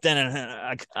were back then.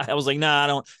 And I was like, nah, I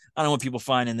don't want people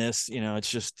finding this.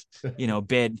 It's just,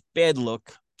 bad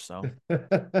look. So,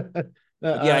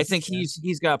 yeah, I think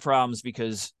he's got problems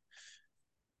because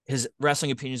his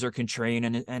wrestling opinions are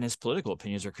contrarian and his political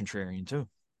opinions are contrarian too.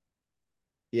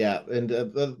 Yeah, and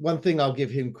one thing I'll give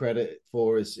him credit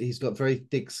for is he's got very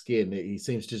thick skin. He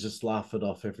seems to just laugh it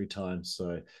off every time.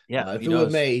 So yeah, if it were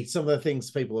me, some of the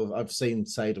things I've seen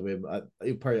say to him,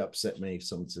 it probably upset me.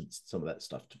 Some of that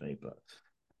stuff to me,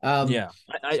 but yeah,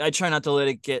 I try not to let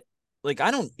it get, like,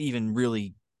 I don't even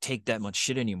really take that much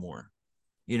shit anymore.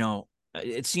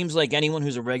 It seems like anyone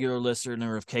who's a regular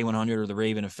listener of K100 or the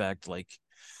Raven Effect, like,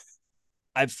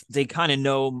 they kind of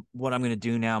know what I'm going to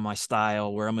do now, my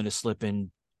style, where I'm going to slip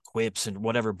in quips and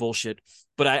whatever bullshit.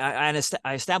 But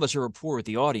I establish a rapport with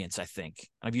the audience. I think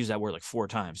I've used that word like 4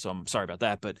 times, so I'm sorry about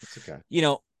that. But okay.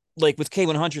 Like with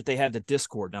K100, they have the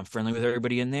Discord, and I'm friendly with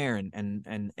everybody in there,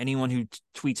 and anyone who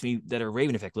tweets me that are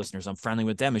Raven Effect listeners, I'm friendly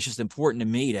with them. It's just important to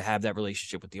me to have that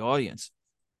relationship with the audience.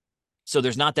 So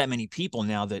there's not that many people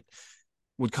now that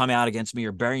would come out against me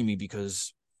or bury me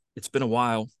because it's been a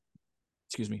while.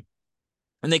 Excuse me.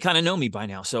 And they kind of know me by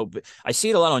now. So but I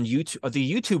see it a lot on YouTube.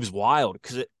 The YouTube's wild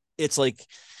because it's like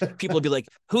people will be like,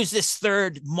 who's this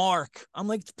third Mark? I'm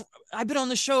like, I've been on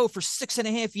the show for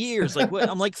 6.5 years. Like, what?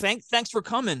 I'm like, thanks for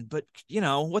coming, but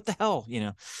what the hell,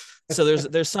 So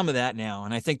there's some of that now,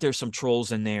 and I think there's some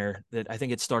trolls in there that I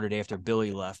think it started after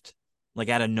Billy left. Like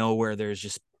out of nowhere,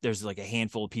 there's like a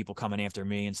handful of people coming after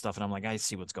me and stuff, and I'm like, I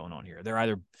see what's going on here. They're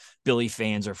either Billy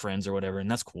fans or friends or whatever,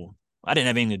 and that's cool. I didn't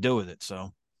have anything to do with it,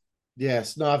 so.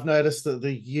 Yes, no, I've noticed that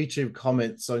the YouTube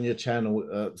comments on your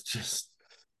channel just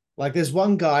like there's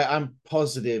one guy I'm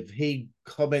positive he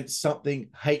comments something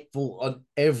hateful on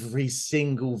every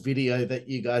single video that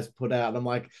you guys put out. I'm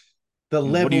like, the What are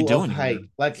you level of doing here? hate,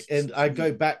 like, and I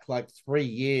go back like 3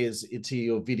 years into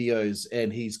your videos,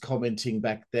 and he's commenting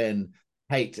back then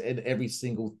hate and every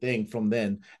single thing from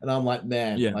then, and I'm like,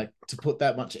 man, Yeah. like to put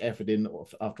that much effort in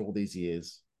after all these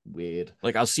years, weird.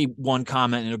 Like I'll see one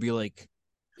comment and it'll be like,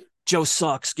 Joe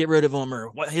sucks, get rid of him,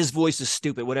 or what, his voice is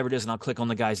stupid, whatever it is, and I'll click on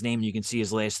the guy's name and you can see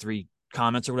his last 3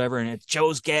 comments or whatever, and it's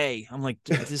Joe's gay. I'm like,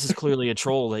 this is clearly a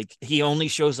troll. Like he only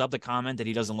shows up to comment that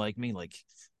he doesn't like me. Like,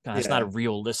 God, that's not a Yeah,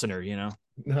 real listener,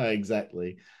 no,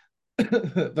 exactly.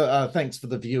 But thanks for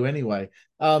the view anyway.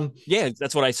 Yeah,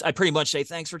 that's what I pretty much say.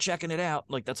 Thanks for checking it out.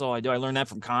 Like that's all I do. I learned that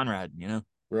from Conrad.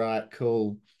 Right,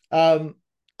 cool. Okay,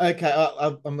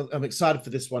 I'm excited for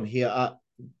this one here.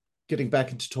 Getting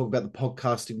back into talking about the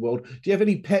podcasting world, do you have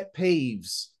any pet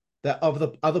peeves that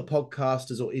other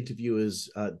podcasters or interviewers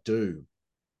do?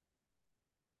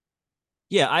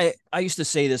 Yeah, I used to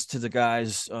say this to the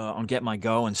guys on Get My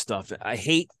Go and stuff. I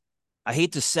hate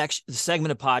the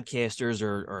segment of podcasters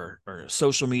or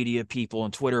social media people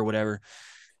on Twitter or whatever.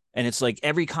 And it's like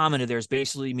every comment of theirs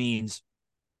basically means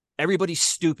everybody's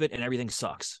stupid and everything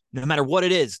sucks. No matter what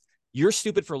it is, you're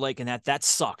stupid for liking that. That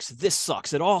sucks. This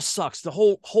sucks. It all sucks. The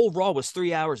whole Raw was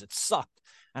 3 hours. It sucked.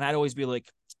 And I'd always be like,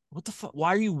 what the fuck?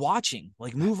 Why are you watching?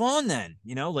 Like, move on then.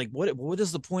 Like what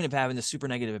is the point of having this super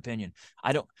negative opinion?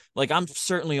 I don't like, I'm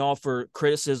certainly all for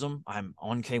criticism. I'm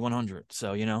on K100.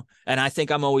 So, and I think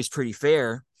I'm always pretty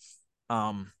fair.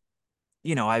 Um,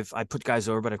 I put guys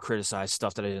over, but I've criticized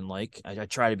stuff that I didn't like. I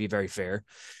try to be very fair,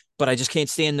 but I just can't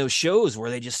stand those shows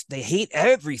where they hate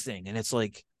everything. And it's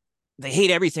like, they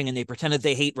hate everything and they pretend that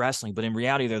they hate wrestling, but in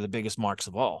reality, they're the biggest marks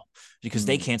of all because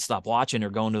they can't stop watching or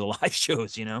going to the live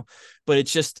shows. But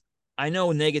it's just, I know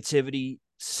negativity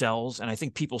sells, and I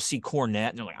think people see Cornette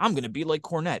and they're like, I'm going to be like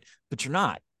Cornette, but you're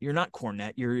not. You're not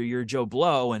Cornette. You're Joe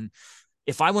Blow. And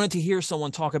if I wanted to hear someone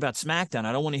talk about SmackDown,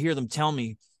 I don't want to hear them tell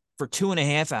me for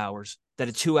 2.5 hours that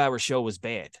a 2 hour show was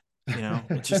bad.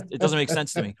 It doesn't make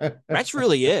sense to me. That's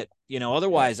really it.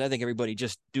 Otherwise, I think everybody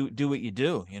just do what you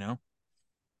do.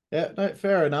 Yeah, no,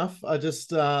 fair enough. I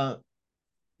just, yeah,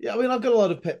 I mean, I've got a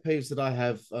lot of pet peeves that I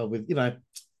have with,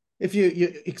 if you're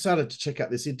excited to check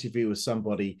out this interview with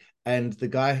somebody and the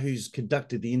guy who's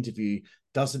conducted the interview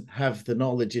doesn't have the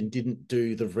knowledge and didn't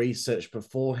do the research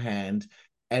beforehand,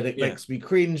 and it makes me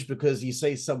cringe because you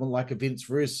see someone like a Vince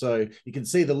Russo, you can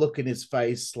see the look in his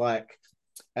face, like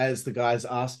as the guy's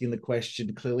asking the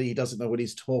question, clearly he doesn't know what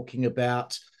he's talking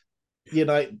about.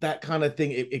 That kind of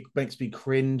thing, it makes me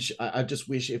cringe. I just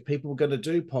wish if people were going to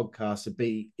do podcasts and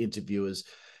be interviewers,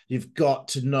 you've got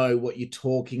to know what you're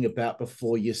talking about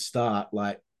before you start.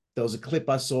 Like there was a clip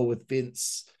I saw with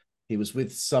Vince. He was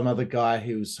with some other guy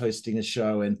who was hosting a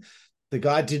show, and the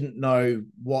guy didn't know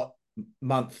what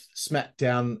month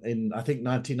SmackDown in, I think,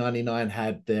 1999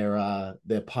 had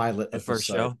their pilot The episode. first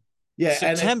show. Yeah,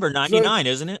 September 99,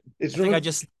 isn't it? It's I think really, I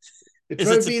just it is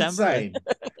it drove me September? insane.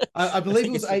 I I believe it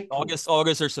think was it's April.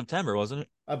 August or September, wasn't it?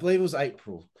 I believe it was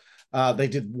April. They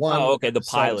did one Oh, okay, the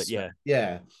episode of pilot, yeah.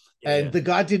 Yeah. And Yeah. the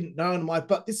guy didn't know. And I'm like,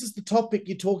 but this is the topic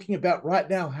you're talking about right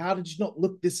now. How did you not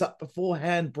look this up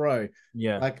beforehand, bro?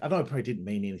 Yeah. Like, I know I probably didn't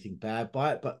mean anything bad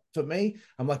by it, but for me,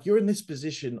 I'm like, you're in this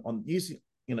position on using,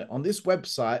 on this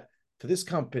website for this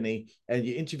company, and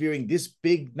you're interviewing this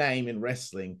big name in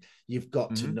wrestling. You've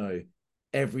got to know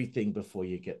everything before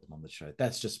you get them on the show.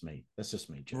 That's just me.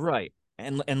 Joe. Right.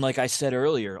 And like I said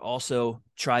earlier, also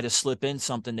try to slip in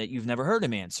something that you've never heard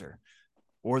him answer,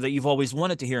 or that you've always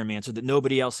wanted to hear him answer that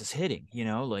nobody else is hitting,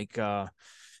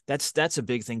 that's a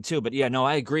big thing too. But yeah, no,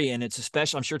 I agree. And I'm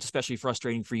sure it's especially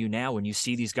frustrating for you now when you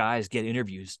see these guys get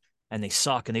interviews and they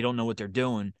suck and they don't know what they're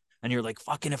doing. And you're like,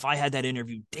 fucking, if I had that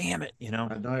interview, damn it. I know,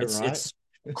 it's, right? it's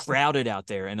crowded out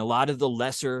there. And a lot of the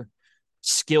lesser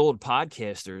skilled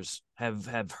podcasters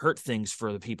have hurt things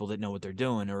for the people that know what they're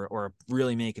doing or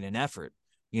really making an effort.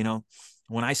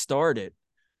 When I started,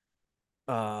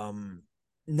 no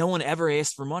one ever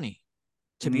asked for money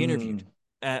to be interviewed.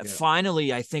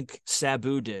 Finally, I think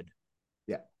Sabu did.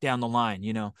 Yeah. Down the line,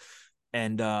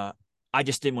 and I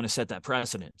just didn't want to set that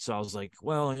precedent. So I was like,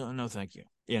 well, no, thank you.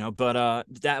 But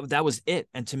that was it.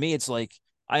 And to me, it's like,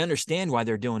 I understand why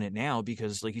they're doing it now,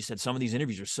 because like you said, some of these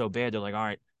interviews are so bad. They're like, all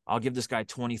right, I'll give this guy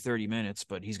 20, 30 minutes,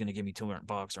 but he's going to give me $200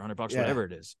 or $100, Yeah. whatever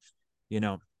it is, you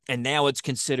know? And now it's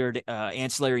considered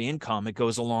ancillary income. It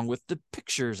goes along with the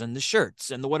pictures and the shirts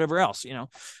and the whatever else, you know.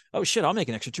 Oh shit, I'll make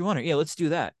an extra 200. Yeah, let's do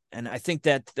that. And I think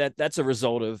that's a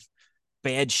result of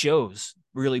bad shows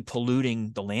really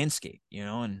polluting the landscape, you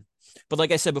know. And but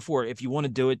like I said before, if you want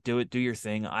to do it, do your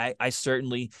thing. I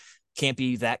certainly can't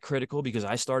be that critical, because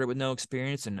I started with no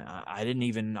experience, and I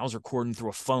was recording through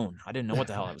a phone. I didn't know what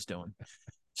the hell I was doing.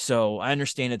 So I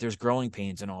understand that there's growing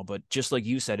pains and all, but just like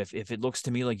you said, if it looks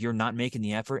to me like you're not making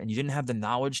the effort and you didn't have the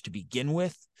knowledge to begin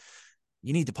with,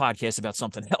 you need to podcast about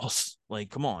something else. Like,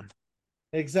 come on.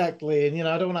 Exactly. And,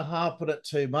 I don't want to harp on it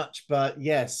too much, but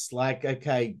yes, like,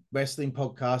 okay, wrestling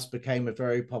podcasts became a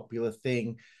very popular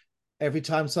thing. Every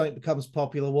time something becomes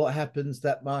popular, what happens?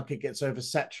 That market gets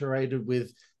oversaturated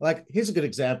with, like, here's a good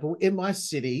example. In my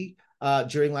city,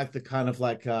 during like the kind of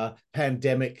like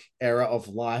pandemic era of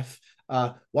life,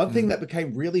 one thing that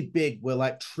became really big were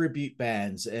like tribute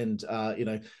bands, and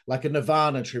like a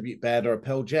Nirvana tribute band or a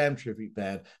Pearl Jam tribute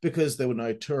band, because there were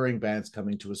no touring bands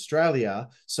coming to Australia.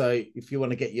 So if you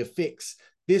want to get your fix,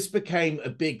 this became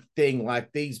a big thing.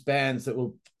 Like, these bands that were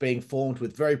being formed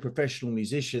with very professional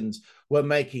musicians were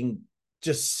making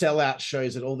just sellout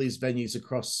shows at all these venues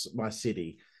across my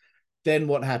city. Then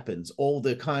what happens? All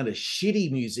the kind of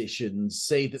shitty musicians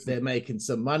see that they're making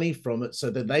some money from it,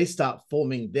 so then they start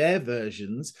forming their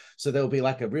versions. So there'll be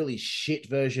like a really shit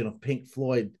version of Pink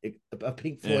Floyd, a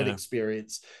Pink Floyd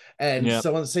experience, and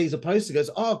someone sees a poster, goes,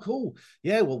 "Oh, cool,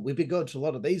 yeah, well, we've been going to a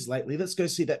lot of these lately. Let's go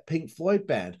see that Pink Floyd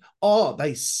band. Oh,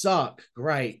 they suck.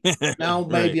 Great. Now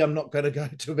maybe I'm not going to go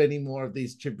to any more of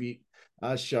these tribute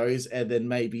shows." And then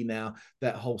maybe now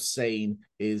that whole scene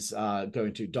is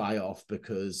going to die off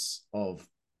because of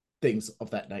things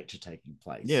of that nature taking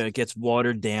place. Yeah, it gets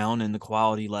watered down and the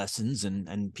quality lessens,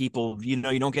 and people, you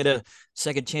don't get a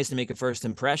second chance to make a first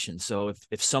impression. So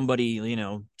if somebody,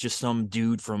 just some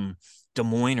dude from Des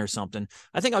Moines or something,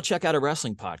 I think I'll check out a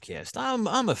wrestling podcast.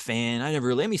 I'm a fan.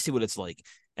 Let me see what it's like.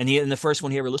 And the first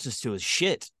one he ever listens to is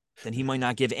shit, then he might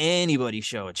not give anybody's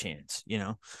show a chance,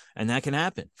 and that can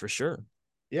happen for sure.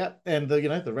 Yeah, and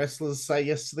the wrestlers say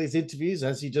yes to these interviews,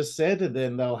 as you just said, and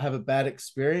then they'll have a bad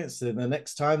experience, and the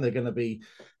next time they're going to be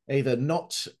either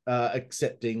not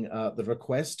accepting the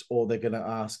request, or they're going to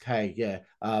ask, "Hey, yeah,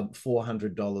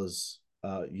 $400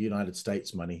 United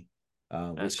States money,"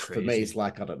 which crazy. For me is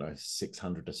like, I don't know,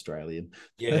 600 Australian.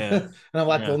 Yeah, and I'm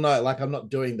like, well, no, like, I'm not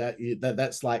doing that.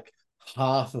 That's like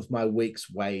half of my week's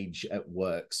wage at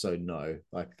work, so no,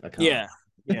 like, I can't.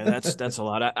 Yeah, that's a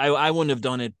lot. I wouldn't have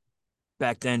done it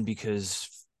back then, because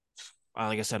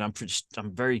like I said, I'm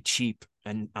very cheap,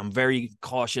 and I'm very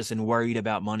cautious and worried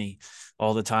about money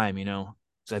all the time, because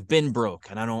I've been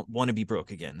broke and I don't want to be broke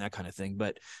again, that kind of thing.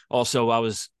 But also I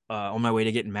was on my way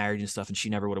to getting married and stuff, and she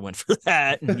never would have went for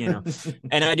that. And,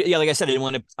 and like I said, I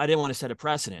didn't want to set a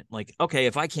precedent. Like, okay,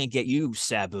 if I can't get you,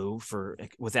 Sabu,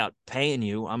 without paying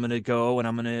you, I'm going to go and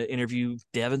I'm going to interview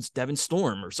Devin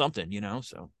Storm or something,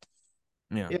 so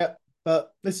yeah.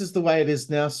 But this is the way it is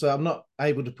now. So I'm not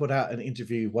able to put out an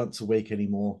interview once a week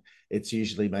anymore. It's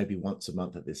usually maybe once a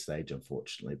month at this stage,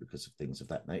 unfortunately, because of things of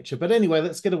that nature. But anyway,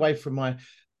 let's get away from my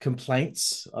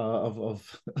complaints of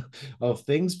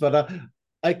things. But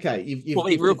okay, well,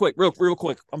 wait, real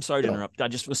quick. I'm sorry to interrupt. I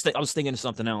was thinking of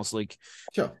something else. Like,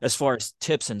 sure, as far as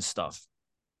tips and stuff.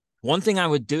 One thing I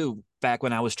would do back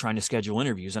when I was trying to schedule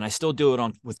interviews, and I still do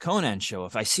it with Konnan show,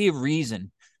 if I see a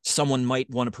reason someone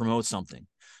might want to promote something.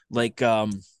 Like,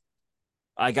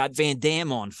 I got Van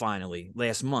Damme on finally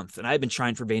last month, and I've been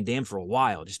trying for Van Damme for a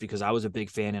while, just because I was a big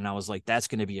fan, and I was like, that's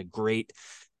going to be a great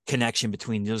connection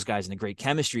between those guys and a great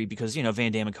chemistry, because,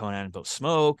 Van Damme and Konnan both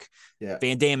smoke. Yeah.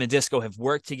 Van Damme and Disco have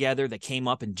worked together. They came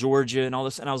up in Georgia and all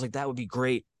this, and I was like, that would be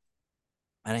great.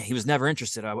 And he was never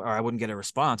interested, or I wouldn't get a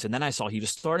response. And then I saw he was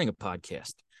starting a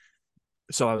podcast.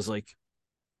 So I was like,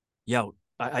 yo,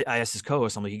 I asked his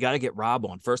co-host, I'm like, you got to get Rob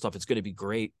on. First off, it's going to be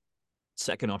great.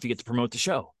 Second off, you get to promote the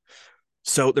show.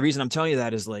 So the reason I'm telling you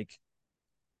that is, like,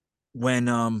 when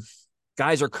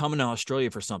guys are coming to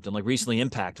Australia for something, like recently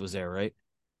Impact was there, right?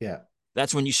 Yeah.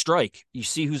 That's when you strike. You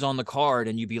see who's on the card,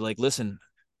 and you be like, listen,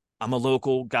 I'm a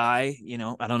local guy,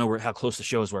 I don't know how close the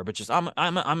shows were, but just I'm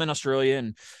in Australia,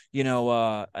 and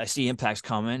I see Impact's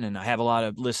coming, and I have a lot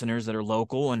of listeners that are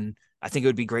local, and I think it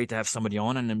would be great to have somebody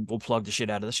on, and then we'll plug the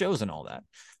shit out of the shows and all that.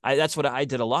 That's what I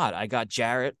did a lot. I got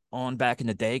Jarrett on back in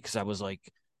the day, because I was like,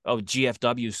 oh,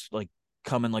 GFW's like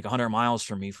coming like 100 miles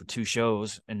from me for 2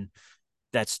 shows, and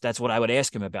that's what I would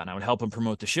ask him about, and I would help him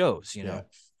promote the shows,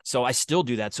 So I still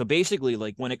do that. So basically,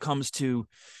 like, when it comes to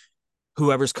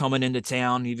whoever's coming into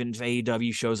town, even if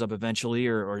AEW shows up eventually,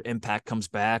 or Impact comes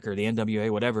back, or the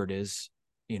NWA, whatever it is,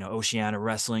 Oceania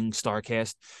Wrestling,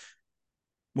 Starcast.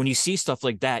 When you see stuff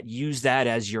like that, use that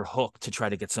as your hook to try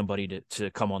to get somebody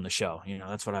to come on the show.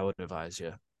 That's what I would advise.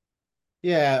 Yeah.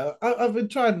 Yeah, I've been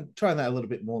trying that a little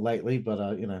bit more lately, but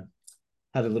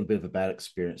had a little bit of a bad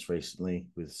experience recently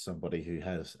with somebody who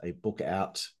has a book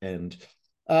out and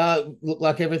looked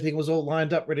like everything was all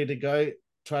lined up, ready to go.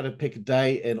 Try to pick a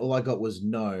day, and all I got was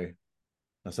no.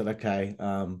 I said, okay,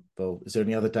 well, is there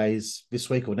any other days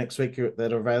this week or next week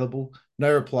that are available?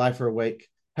 No reply for a week.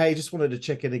 Hey, just wanted to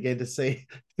check in again to see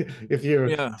if you're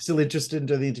Yeah. still interested in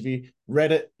doing the interview.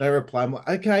 Read it, no reply. I'm like,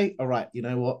 okay, all right, you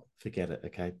know what? Forget it.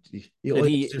 Okay. Did You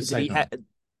he just did say he no.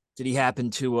 did he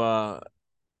happen to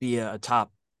be a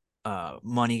top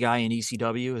money guy in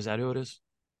ECW? Is that who it is?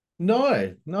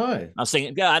 No, no. I was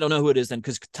saying, yeah, I don't know who it is then,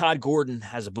 because Todd Gordon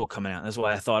has a book coming out. That's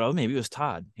why I thought, oh, maybe it was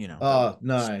Todd. But Oh,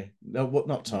 no. No, what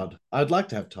not yeah, Todd. I'd like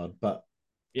to have Todd, but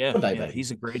yeah, one day yeah, maybe. he's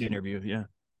a great interview. Yeah,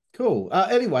 Cool.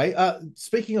 Anyway,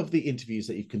 speaking of the interviews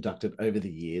that you've conducted over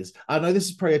the years, I know this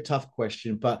is probably a tough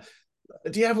question, but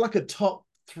do you have like a top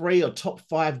three or top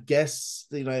five guests,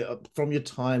 from your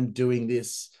time doing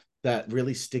this that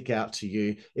really stick out to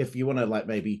you? If you want to like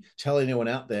maybe tell anyone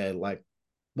out there like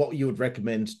what you would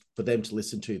recommend for them to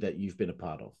listen to that you've been a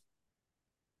part of.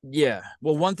 yeah.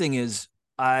 Well, one thing is,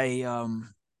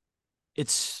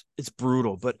 it's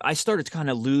brutal, but I started to kind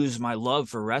of lose my love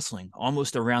for wrestling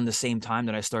almost around the same time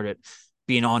that I started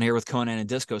being on here with Konnan and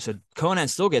Disco. So Konnan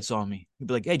still gets on me. He'd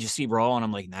be like, "Hey, did you see Raw?" And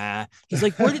I'm like, "Nah." He's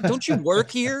like, don't you work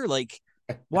here? Like,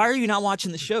 why are you not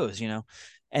watching the shows?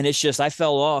 And it's just I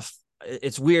fell off.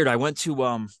 It's weird. I went to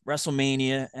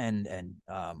WrestleMania and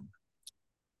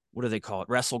what do they call it?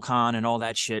 WrestleCon and all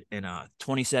that shit in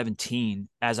 2017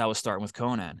 as I was starting with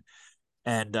Konnan.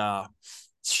 And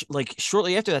like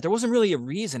shortly after that, there wasn't really a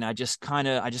reason. I just kind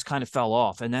of fell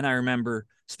off. And then I remember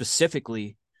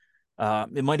specifically,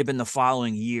 it might have been the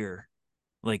following year,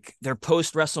 like their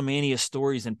post WrestleMania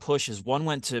stories and pushes. One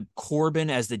went to Corbin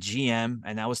as the GM,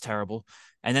 and that was terrible.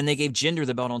 And then they gave Jinder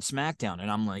the belt on SmackDown,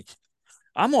 and I'm like,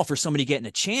 I'm all for somebody getting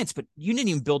a chance, but you didn't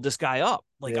even build this guy up.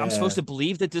 Like, I'm supposed Yeah. to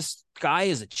believe that this guy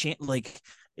is a chance. Like,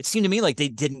 it seemed to me like they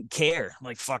didn't care.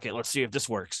 Like, fuck it, let's see if this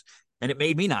works. And it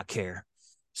made me not care.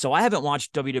 So I haven't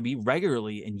watched WWE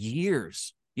regularly in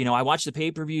years. I watch the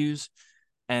pay-per-views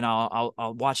and I'll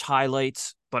watch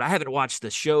highlights, but I haven't watched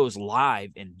the shows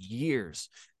live in years.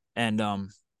 And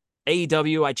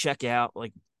AEW I check out.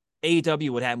 Like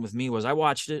AEW, what happened with me was I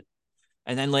watched it,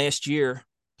 and then last year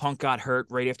Punk got hurt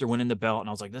right after winning the belt, and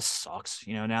I was like, this sucks.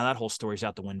 Now that whole story's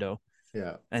out the window.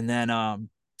 Yeah. And then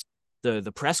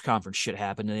the press conference shit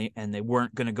happened, and they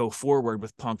weren't going to go forward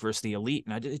with Punk versus the Elite,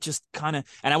 and it just kind of,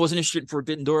 and I wasn't interested in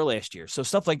Forbidden Door last year, so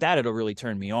stuff like that it'll really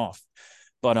turn me off.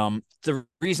 But the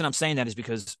reason I'm saying that is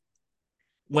because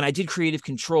when I did Creative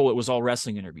Control, it was all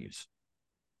wrestling interviews.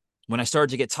 When I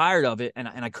started to get tired of it, and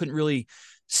I couldn't really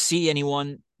see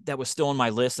anyone that was still on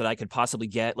my list that I could possibly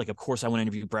get, like, of course I want to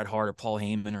interview Bret Hart or Paul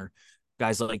Heyman or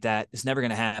guys like that. It's never going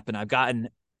to happen. I've gotten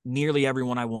nearly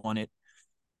everyone I wanted.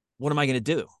 What am I going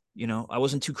to do? I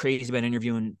wasn't too crazy about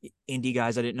interviewing indie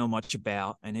guys I didn't know much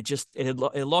about, and it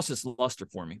lost its luster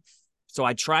for me. So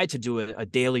I tried to do a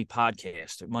daily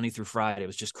podcast, Monday through Friday. It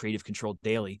was just Creative Control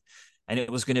Daily, and it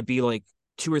was going to be like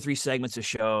 2 or 3 segments a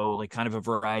show, like kind of a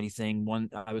variety thing. One,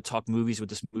 I would talk movies with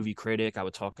this movie critic. I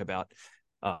would talk about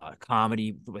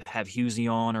comedy, would have Husey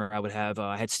on, or I would have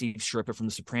I had Steve Stripper from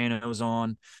The Sopranos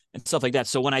on, and stuff like that.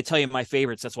 So when I tell you my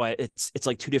favorites, that's why it's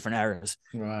like 2 different eras.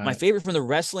 My Right. favorite from the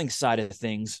wrestling side of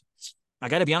things, I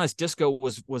got to be honest, Disco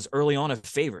was early on a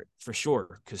favorite for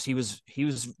sure, because he was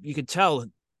you could tell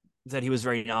that he was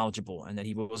very knowledgeable and that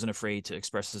he wasn't afraid to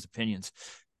express his opinions.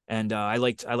 And I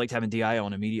liked having Di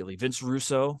on immediately. Vince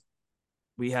Russo,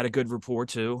 we had a good rapport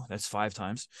too. That's 5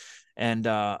 times. And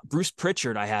Bruce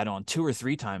Pritchard I had on 2 or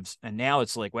 3 times, and now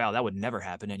it's like, wow, that would never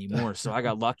happen anymore. So I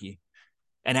got lucky.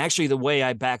 And actually, the way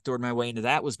I backdoored my way into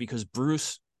that was because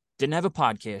Bruce didn't have a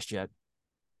podcast yet,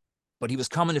 but he was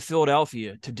coming to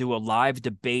Philadelphia to do a live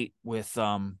debate with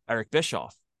Eric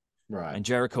Bischoff, Right. and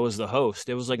Jericho was the host.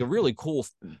 It was like a really cool.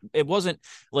 It wasn't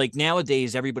like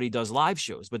nowadays everybody does live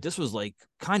shows, but this was like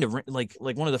kind of like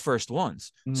one of the first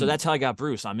ones. So Mm. that's how I got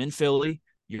Bruce. I'm in Philly.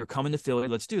 You're coming to Philly.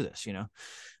 Let's do this.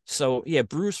 So yeah,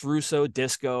 Bruce, Russo,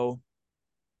 Disco.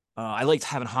 I liked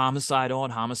having Homicide on.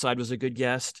 Homicide was a good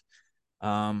guest.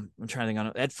 I'm trying to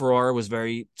think. Ed Ferrara was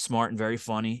very smart and very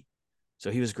funny. So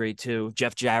he was great too.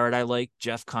 Jeff Jarrett, I like.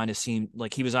 Jeff kind of seemed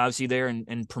like he was obviously there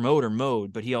in promoter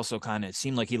mode, but he also kind of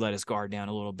seemed like he let his guard down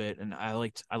a little bit, and I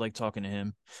liked talking to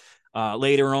him.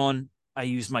 Later on, I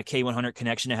used my K100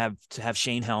 connection to have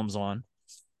Shane Helms on,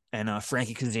 and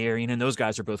Frankie Kazarian, and those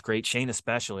guys are both great. Shane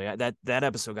especially. That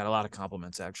episode got a lot of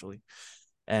compliments actually.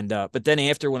 And but then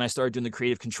after, when I started doing the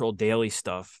Creative Control Daily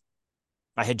stuff,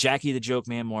 I had Jackie the Joke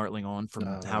Man Martling on from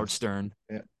Oh, Howard yes. Stern.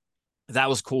 Yeah. That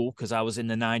was cool because I was in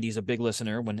the '90s a big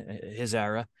listener when his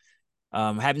era.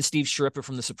 Having Steve Shripper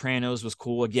from The Sopranos was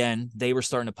cool. Again, they were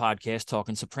starting a podcast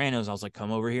talking Sopranos. I was like,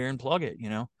 come over here and plug it, you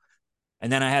know?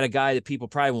 And then I had a guy that people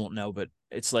probably won't know, but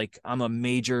it's like I'm a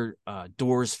major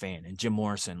Doors fan, and Jim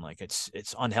Morrison. Like it's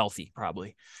unhealthy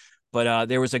probably. But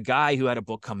there was a guy who had a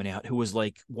book coming out who was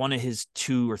like one of his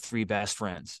 2 or 3 best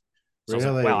friends. So I was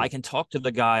like, wow, I Really? can talk to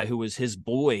the guy who was his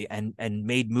boy and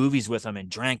made movies with him and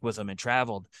drank with him and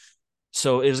traveled.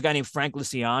 So it was a guy named Frank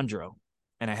Lisiandro,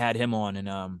 and I had him on, and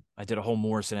I did a whole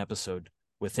Morrison episode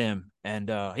with him, and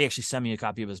he actually sent me a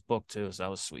copy of his book too, so that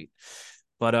was sweet.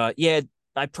 But yeah,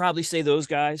 I'd probably say those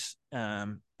guys.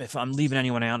 If I'm leaving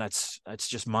anyone out, that's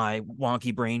just my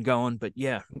wonky brain going. But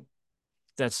yeah,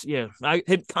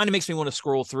 it kind of makes me want to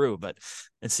scroll through, but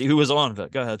and see who was on.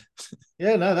 But go ahead.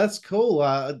 Yeah, no, that's cool.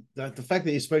 The fact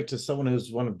that you spoke to someone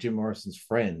who's one of Jim Morrison's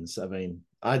friends, I mean,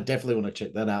 I definitely want to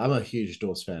check that out. I'm a huge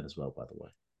Doors fan as well, by the way.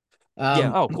 Yeah.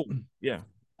 Um, Oh, cool. Yeah.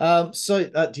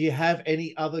 Do you have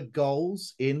any other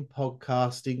goals in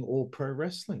podcasting or pro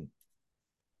wrestling?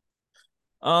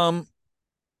 Um.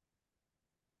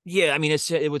 Yeah. I mean,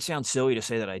 it would sound silly to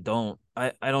say that I don't.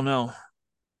 I don't know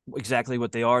exactly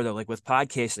what they are though. Like with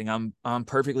podcasting, I'm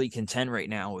perfectly content right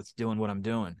now with doing what I'm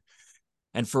doing.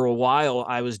 And for a while,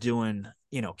 I was doing,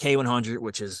 K100,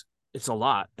 which is it's a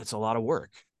lot. It's a lot of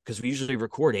work because we usually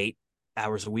record 8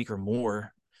 hours a week or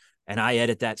more, and I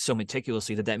edit that so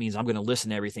meticulously that means I'm going to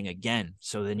listen to everything again.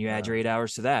 So then you add your Wow. 8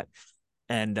 hours to that,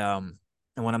 and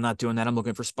when I'm not doing that, I'm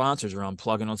looking for sponsors, or I'm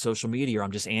plugging on social media, or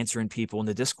I'm just answering people in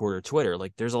the Discord or Twitter.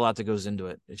 Like there's a lot that goes into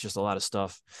it. It's just a lot of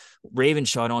stuff. Raven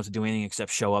Show, I don't have to do anything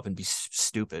except show up and be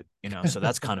stupid, So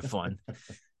that's kind of fun.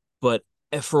 But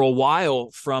for a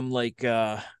while, from like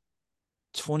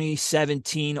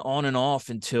 2017 on and off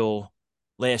until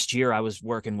last year, I was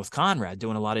working with Conrad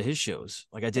doing a lot of his shows.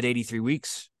 Like I did 83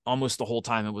 weeks almost the whole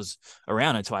time it was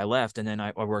around until I left. And then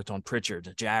I worked on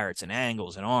Pritchard, Jarrett's, and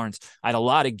Angles and Arns. I had a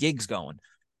lot of gigs going,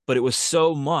 but it was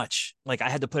so much. Like I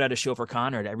had to put out a show for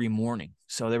Conrad every morning.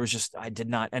 So there was just, I did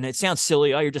not, and it sounds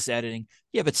silly. Oh, you're just editing.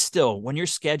 Yeah, but still, when you're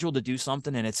scheduled to do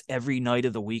something and it's every night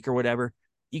of the week or whatever,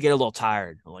 you get a little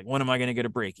tired. Like, when am I going to get a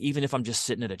break? Even if I'm just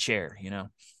sitting at a chair.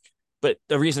 But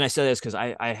the reason I said that is because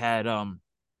I had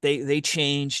they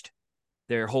changed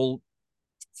their whole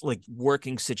like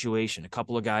working situation. A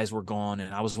couple of guys were gone,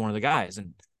 and I was one of the guys,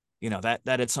 and that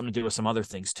had something to do with some other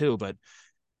things too. But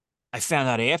I found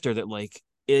out after that, like,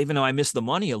 even though I missed the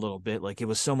money a little bit, like it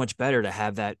was so much better to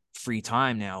have that free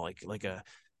time now, like a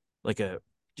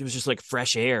it was just like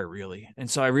fresh air, really. And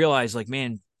so I realized, like,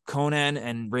 man, Konnan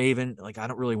and Raven, like, I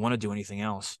don't really want to do anything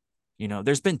else.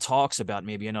 There's been talks about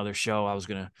maybe another show I was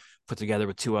gonna put together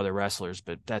with 2 other wrestlers,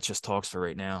 but that's just talks for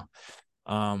right now.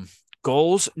 Um,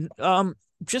 Goals,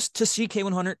 just to see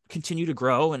K100 continue to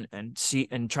grow and see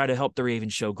and try to help the Raven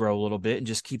show grow a little bit and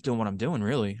just keep doing what I'm doing.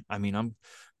 Really, I mean, I'm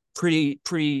pretty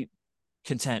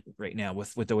content right now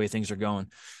with the way things are going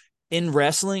in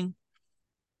wrestling.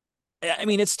 I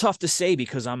mean, it's tough to say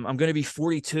because I'm going to be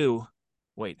 42.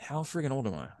 Wait, how friggin' old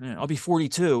am I? Yeah, I'll be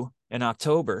 42 in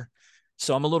October,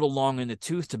 so I'm a little long in the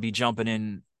tooth to be jumping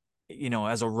in,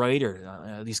 as a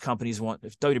writer. These companies want,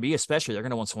 if WWE especially, they're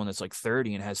going to want someone that's like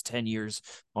 30 and has 10 years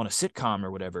on a sitcom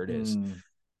or whatever it is. Mm.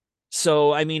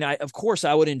 So, I mean, of course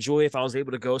I would enjoy if I was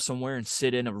able to go somewhere and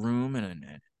sit in a room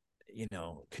and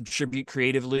contribute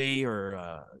creatively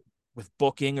or with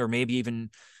booking, or maybe even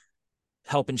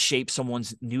helping shape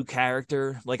someone's new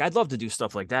character. Like I'd love to do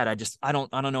stuff like that. I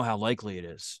don't know how likely it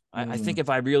is. I think Mm. if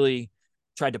I really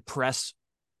tried to press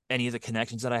any of the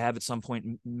connections that I have at some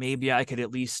point, maybe I could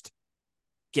at least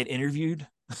get interviewed.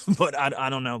 But I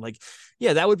don't know. Like,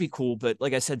 yeah, that would be cool. But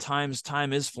like I said, time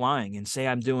is flying, and say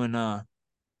I'm doing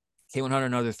K100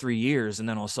 another 3 years, and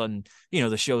then all of a sudden,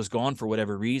 the show's gone for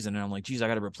whatever reason, and I'm like, geez, I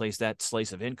got to replace that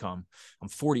slice of income. I'm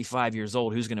 45 years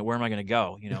old. Where am I going to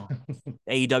go?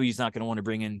 AEW is not going to want to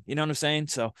bring in, you know what I'm saying?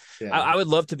 So Yeah. I would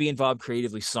love to be involved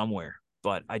creatively somewhere,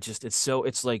 but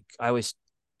it's like I always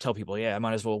tell people, yeah, I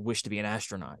might as well wish to be an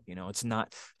astronaut. It's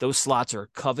not, those slots are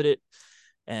coveted,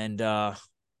 and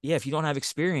yeah, if you don't have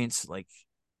experience, like,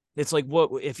 it's like,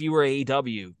 what if you were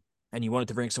AEW and you wanted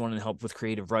to bring someone in to help with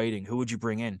creative writing? Who would you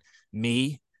bring in?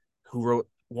 Me, who wrote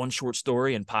one short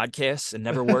story and podcasts and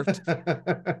never worked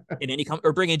in any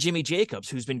or bring in Jimmy Jacobs,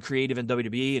 who's been creative in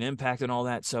WWE and Impact and all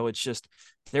that. So it's just,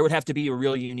 there would have to be a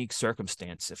really unique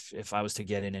circumstance if I was to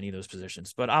get in any of those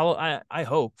positions. But I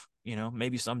hope,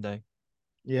 maybe someday.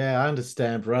 Yeah, I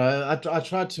understand, bro. I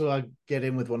tried to get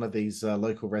in with one of these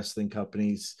local wrestling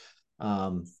companies.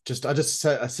 I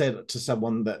said to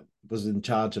someone that was in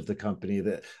charge of the company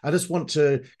that I just want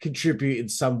to contribute in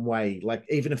some way, like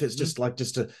even if it's just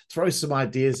to throw some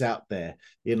ideas out there.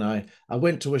 I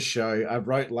went to a show, I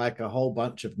wrote like a whole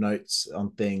bunch of notes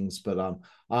on things, but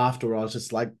after I was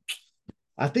just like,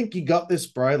 I think you got this,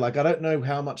 bro. Like, I don't know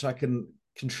how much I can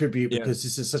contribute Yeah. because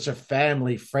this is such a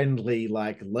family friendly,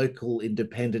 like local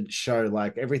independent show.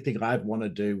 Like, everything I'd want to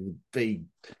do would be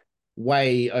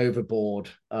way overboard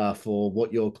for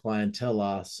what your clientele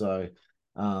are. So,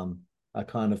 I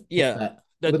kind of put Yeah. that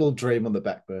That, little dream on the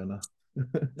back burner.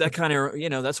 that kind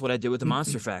of, that's what I did with the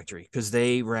Monster Factory, because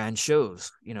they ran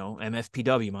shows,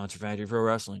 MFPW, Monster Factory Pro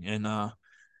Wrestling. And,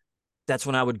 that's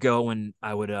when I would go and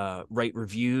I would write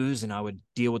reviews, and I would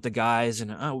deal with the guys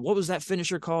and what was that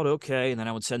finisher called? Okay. And then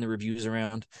I would send the reviews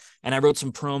around, and I wrote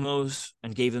some promos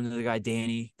and gave them to the guy,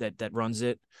 Danny, that runs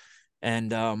it.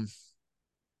 And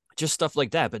just stuff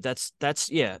like that. But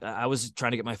yeah, I was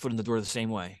trying to get my foot in the door the same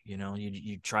way.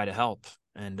 You try to help.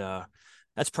 And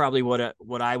that's probably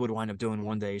what I would wind up doing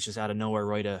one day, is just out of nowhere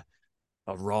write a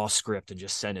raw script and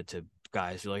just send it to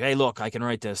guys. You're like, hey, look, I can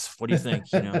write this. What do you think?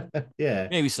 Yeah.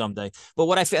 Maybe someday. But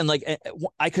what I found, like,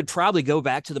 I could probably go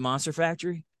back to the Monster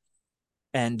Factory,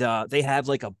 and they have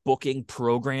like a booking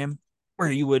program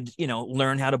where you would,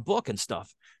 learn how to book and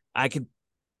stuff. I could,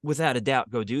 without a doubt,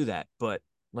 go do that. But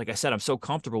like I said, I'm so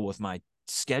comfortable with my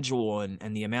schedule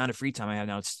and the amount of free time I have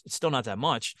now. It's still not that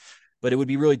much, but it would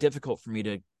be really difficult for me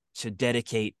to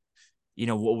dedicate,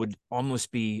 what would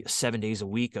almost be 7 days a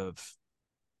week of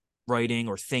writing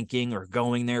or thinking or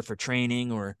going there for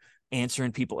training or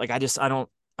answering people. Like, I don't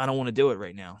want to do it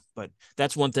right now. But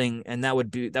that's one thing, and that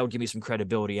would give me some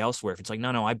credibility elsewhere. If it's like,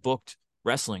 no, I booked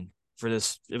wrestling for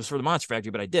this. It was for the Monster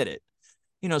Factory, but I did it.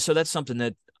 So that's something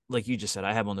that, like you just said,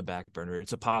 I have on the back burner.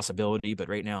 It's a possibility, but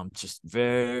right now I'm just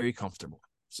very comfortable.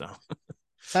 So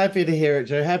Happy to hear it,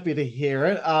 Joe. Happy to hear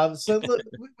it. So look,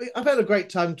 I've had a great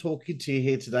time talking to you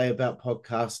here today about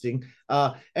podcasting.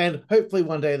 And hopefully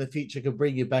one day in the future I can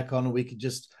bring you back on and we can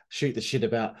just shoot the shit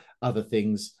about other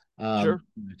things sure.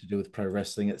 to do with pro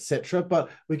wrestling, etc. But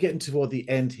we're getting toward the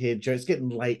end here, Joe. It's getting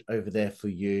late over there for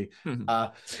you.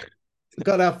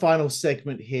 Got our final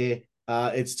segment here.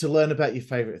 It's to learn about your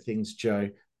favorite things,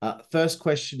 Joe. First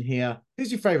question here: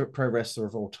 who's your favorite pro wrestler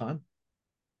of all time?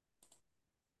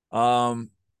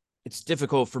 It's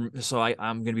difficult so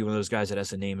I'm gonna be one of those guys that has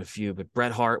to name a few, but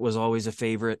Bret Hart was always a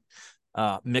favorite.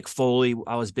 Mick Foley,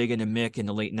 I was big into Mick in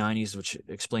the late '90s, which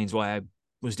explains why I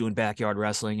was doing backyard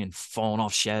wrestling and falling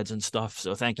off sheds and stuff.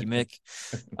 So thank you, Mick.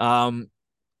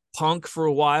 Punk for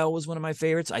a while was one of my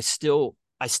favorites. I still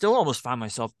almost find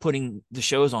myself putting the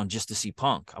shows on just to see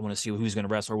Punk. I want to see who's going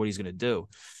to wrestle or what he's going to do.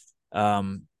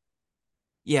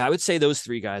 Yeah, I would say those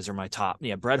three guys are my top.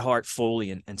 Yeah, Bret Hart,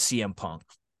 Foley, and CM Punk.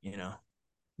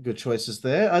 Good choices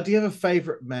there. Do you have a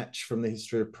favorite match from the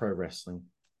history of pro wrestling?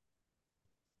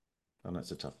 Oh, that's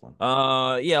a tough one.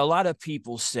 Yeah, a lot of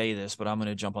people say this, but I'm going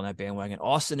to jump on that bandwagon.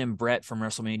 Austin and Brett from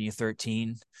WrestleMania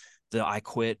 13, the I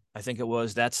Quit, I think it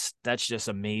was. That's just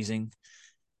amazing.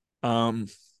 Some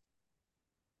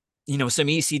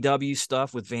ECW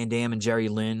stuff with Van Dam and Jerry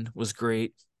Lynn was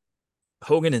great.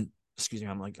 Hogan and, excuse me,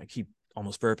 I keep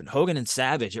almost burping. Hogan and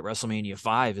Savage at WrestleMania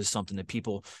 5 is something that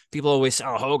people always say,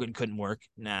 oh, Hogan couldn't work.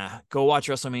 Nah, go watch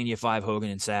WrestleMania 5, Hogan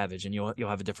and Savage, and you'll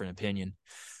have a different opinion.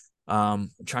 I'm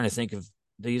trying to think of,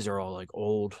 these are all like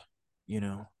old,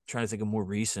 trying to think of more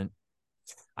recent.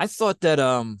 I thought that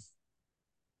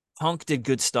Punk did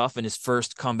good stuff in his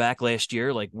first comeback last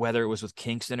year, like whether it was with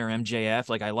Kingston or MJF.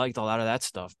 Like, I liked a lot of that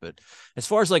stuff. But as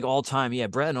far as like all time, yeah,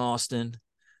 Bret and Austin.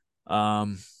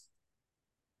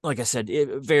 Like I said,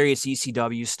 various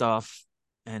ECW stuff,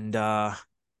 and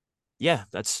yeah,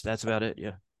 that's about it.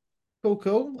 Yeah.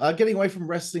 Cool. Getting away from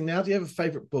wrestling now. Do you have a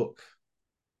favorite book?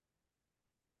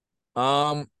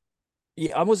 Yeah,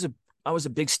 I was a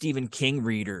big Stephen King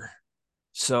reader.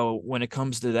 So when it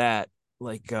comes to that,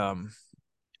 like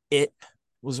It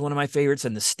was one of my favorites,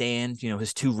 and The Stand,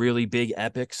 his two really big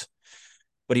epics.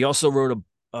 But he also wrote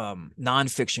a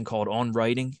nonfiction called On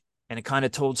Writing, and it kind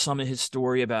of told some of his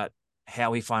story about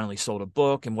how he finally sold a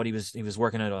book and what he was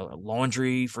working at a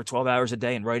laundry for 12 hours a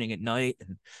day and writing at night,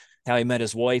 and how he met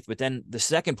his wife. But then the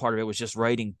second part of it was just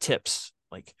writing tips,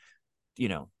 like,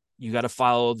 You got to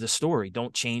follow the story.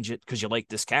 Don't change it because you like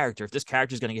this character. If this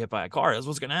character is going to get hit by a car, that's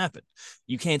what's going to happen.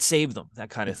 You can't save them, that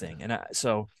kind of thing. And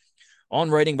so on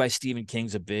writing by Stephen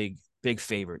King's a big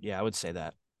favorite. Yeah, I would say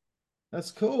that. That's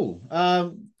cool.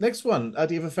 Next one.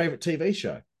 Do you have a favorite TV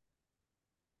show?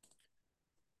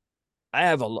 I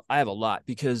have a lot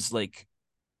because like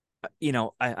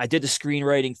I did the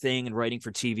screenwriting thing and writing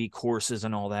for TV courses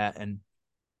and all that. And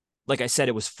like I said,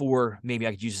 it was for maybe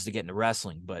I could use this to get into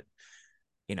wrestling, but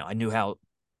I knew how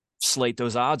slight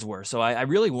those odds were. So I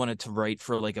really wanted to write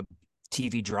for like a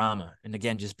TV drama. And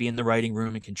again, just be in the writing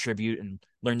room and contribute and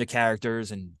learn the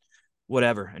characters and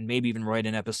whatever, and maybe even write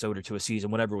an episode or two a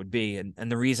season, whatever it would be.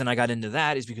 And the reason I got into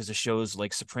that is because of shows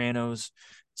like Sopranos,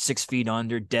 6 Feet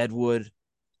Under, Deadwood,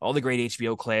 all the great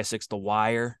HBO classics, The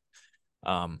Wire.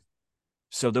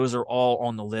 So those are all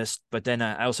on the list. But then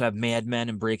I also have Mad Men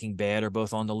and Breaking Bad are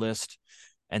both on the list.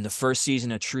 And the first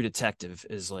season of True Detective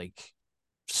is like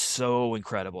so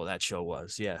incredible. That show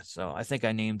was. Yeah. So I think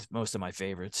I named most of my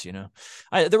favorites,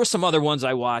 there were some other ones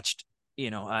I watched.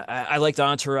 I liked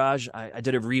Entourage. I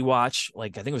did a rewatch,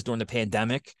 like I think it was during the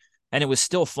pandemic, and it was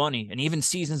still funny. And even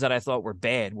seasons that I thought were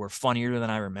bad were funnier than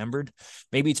I remembered.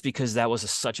 Maybe it's because that was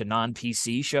such a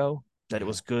non-PC show that it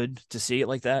was good to see it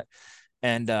like that.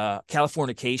 And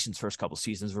Californication's first couple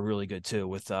seasons were really good too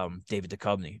with David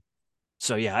Duchovny.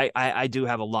 So yeah, I do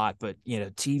have a lot, but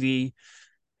TV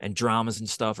and dramas and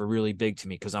stuff are really big to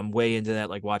me because I'm way into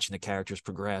that, like watching the characters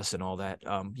progress and all that.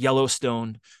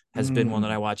 Yellowstone has been one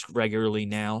that I watch regularly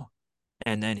now.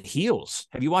 And then Heels.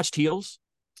 Have you watched Heels?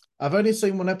 I've only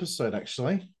seen one episode,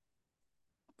 actually.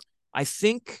 I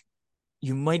think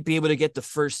you might be able to get the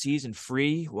first season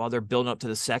free while they're building up to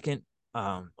the second.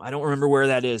 I don't remember where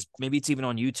that is. Maybe it's even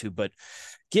on YouTube, but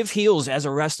give Heels as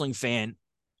a wrestling fan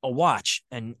a watch.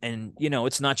 And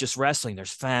it's not just wrestling.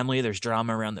 There's family, there's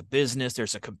drama around the business.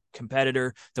 There's a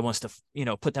competitor that wants to,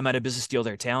 put them out of business, steal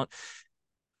their talent.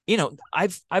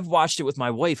 I've watched it with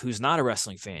my wife, who's not a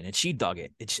wrestling fan, and she dug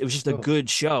it. It was just a good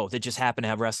show that just happened to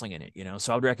have wrestling in it,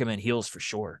 so I would recommend Heels for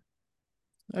sure.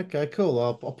 Okay, cool.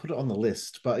 I'll put it on the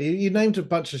list. But you named a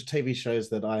bunch of TV shows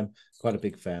that I'm quite a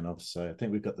big fan of, so I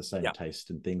think we've got the same taste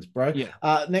in things, bro.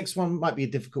 Yeah. Next one might be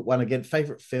a difficult one again.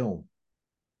 Favorite film?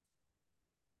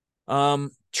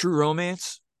 True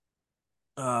Romance.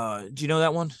 Do you know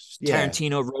that one? Yeah.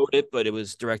 Tarantino wrote it, but it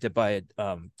was directed by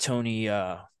Tony.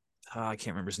 I can't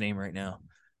remember his name right now.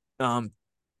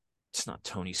 It's not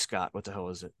Tony Scott. What the hell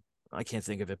is it? I can't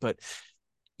think of it. But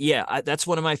yeah, that's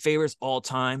one of my favorites all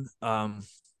time.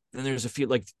 Then there's a few,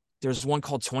 like there's one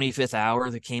called 25th Hour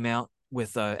that came out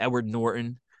with Edward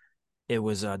Norton. It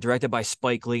was directed by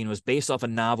Spike Lee and was based off a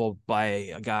novel by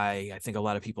a guy I think a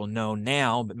lot of people know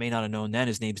now, but may not have known then.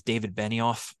 His name's David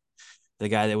Benioff, the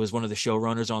guy that was one of the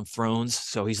showrunners on Thrones.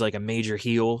 So he's like a major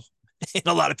heel in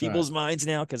a lot of people's minds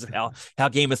now because of how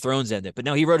Game of Thrones ended. But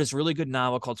no, he wrote this really good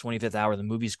novel called 25th Hour. The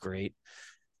movie's great.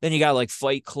 Then you got like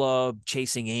Fight Club,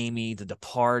 Chasing Amy, The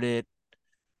Departed.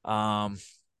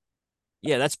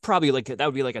 Yeah, that's probably that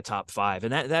would be like a top 5,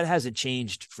 and that hasn't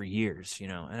changed for years,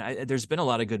 And there's been a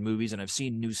lot of good movies, and I've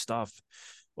seen new stuff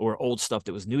or old stuff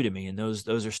that was new to me, and those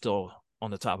are still on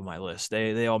the top of my list.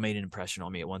 They all made an impression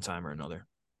on me at one time or another.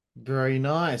 Very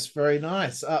nice, very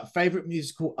nice. Favorite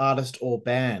musical artist or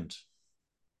band?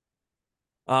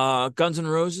 Guns N'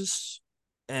 Roses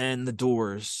and The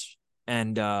Doors,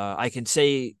 and I can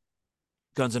say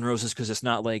Guns N' Roses because it's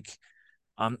not like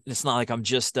I'm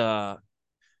just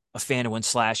a fan of when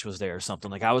Slash was there or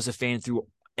something. Like I was a fan through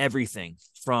everything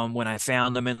from when I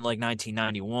found them in like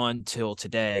 1991 till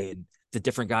today, and the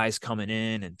different guys coming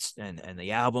in and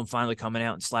the album finally coming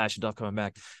out and Slash and Duff coming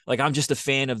back. Like I'm just a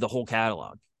fan of the whole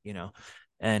catalog,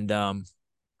 And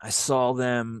I saw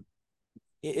them.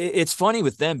 It's funny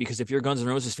with them because if you're a Guns N'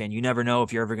 Roses fan, you never know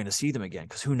if you're ever going to see them again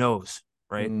because who knows,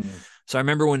 right? So I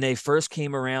remember when they first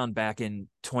came around back in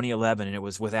 2011 and it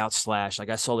was without Slash.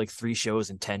 Like I saw like 3 shows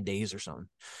in 10 days or something.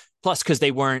 Plus, because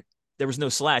there was no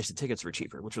Slash, the tickets were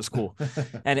cheaper, which was cool.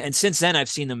 and since then, I've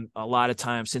seen them a lot of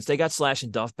times. Since they got Slash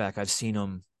and Duff back, I've seen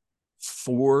them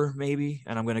 4 maybe,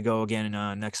 and I'm going to go again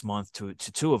next month to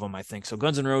 2 of them, I think. So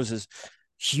Guns N' Roses,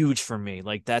 huge for me.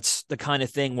 Like that's the kind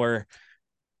of thing where,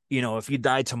 if you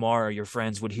died tomorrow, your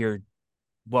friends would hear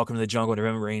Welcome to the Jungle to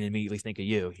Remember Rain and immediately think of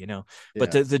you,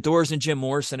 But the Doors and Jim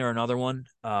Morrison are another one.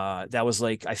 That was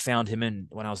like I found him in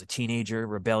when I was a teenager,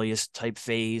 rebellious type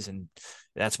phase, and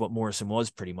that's what Morrison was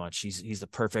pretty much. He's the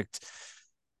perfect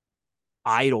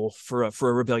idol for a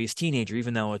rebellious teenager,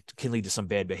 even though it can lead to some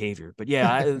bad behavior. But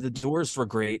yeah, the Doors were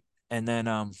great, and then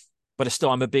but still,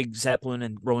 I'm a big Zeppelin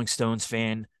and Rolling Stones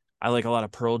fan. I like a lot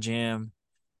of Pearl Jam.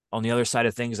 On the other side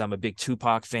of things, I'm a big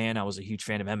Tupac fan. I was a huge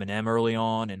fan of Eminem early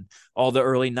on, and all the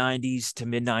early '90s to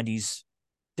mid '90s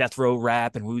death row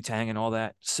rap and Wu-Tang and all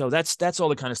that. So that's all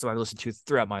the kind of stuff I listened to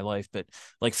throughout my life. But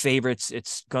like favorites,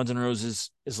 it's Guns N'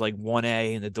 Roses is like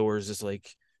 1A, and the Doors is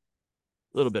like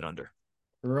a little bit under.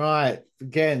 Right.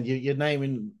 Again, you're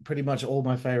naming pretty much all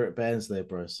my favorite bands there,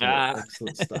 bro. So Ah,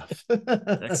 excellent stuff.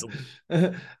 excellent.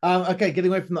 Okay,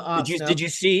 getting away from the Did arts you now.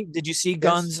 see Yes,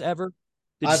 Guns ever?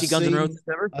 Did you I've see Guns N' seen, Roses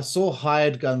ever? I saw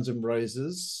Hired Guns and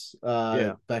Roses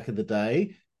Yeah, back in the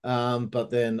day. But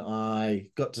then I've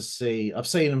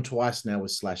seen them twice now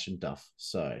with Slash and Duff.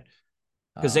 So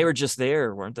because they um, were just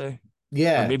there, weren't they? Or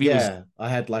yeah, maybe it was yeah. I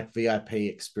had like VIP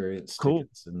experience cool.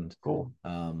 tickets and Cool.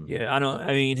 um Yeah, I don't. I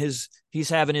mean, he's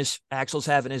having his Axel's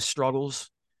having his struggles,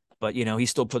 but he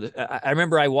still put. I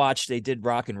remember I watched. They did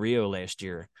Rock in Rio last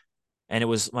year, and it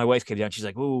was my wife came down. She's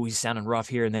like, "Ooh, he's sounding rough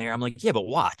here and there." I'm like, "Yeah, but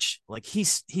watch. Like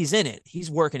he's in it. He's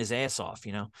working his ass off,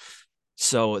 you know."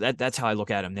 So that's how I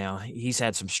look at him now. He's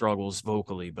had some struggles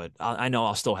vocally, but I know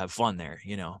I'll still have fun there.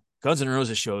 Guns N'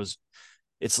 Roses shows.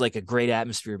 It's like a great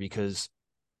atmosphere because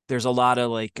there's a lot of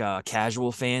like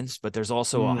casual fans, but there's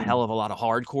also a mm. hell of a lot of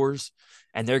hardcores,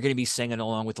 and they're going to be singing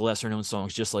along with the lesser known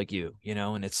songs just like you.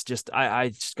 And it's just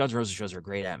Guns N' Roses shows are a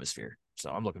great atmosphere, so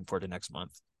I'm looking forward to next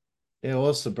month. Yeah,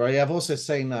 awesome, bro. Yeah, I've also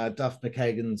seen Duff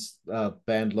McKagan's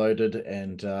band Loaded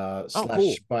and Oh, cool.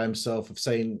 Slash by himself. I've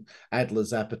seen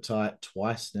Adler's Appetite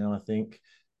twice now, I think.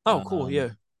 Oh, cool. Um, Yeah.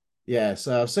 yeah,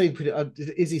 so I've seen pretty.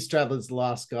 Izzy Stradlin's the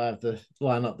last guy of the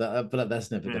lineup, but that's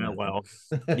never going Yeah. to Well.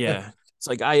 happen. Yeah. It's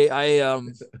like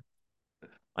I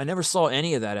never saw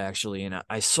any of that actually, and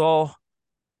I saw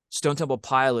Stone Temple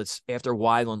Pilots after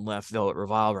Weiland left Velvet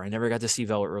Revolver. I never got to see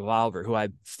Velvet Revolver, who I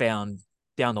found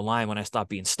down the line when I stopped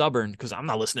being stubborn because I'm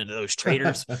not listening to those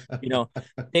traitors. You know,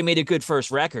 they made a good first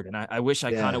record, and I wish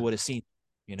I kind of Yeah, would have seen,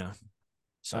 you know. I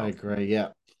So agree. Yeah,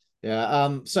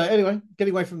 yeah. So anyway,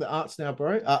 getting away from the arts now,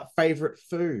 bro. Favorite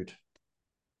food?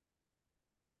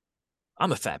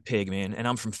 I'm a fat pig, man, and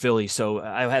I'm from Philly, so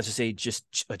I have to say just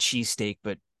a cheesesteak,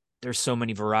 but there's so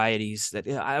many varieties that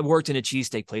I worked in a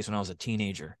cheesesteak place when I was a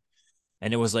teenager,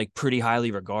 and it was like pretty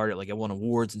highly regarded. Like it won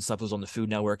awards and stuff. It was on the Food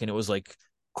Network, and it was like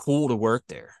cool to work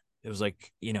there. It was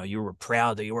like you were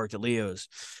proud that you worked at Leo's,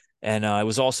 and it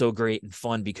was also great and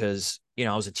fun because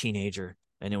I was a teenager,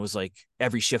 and it was like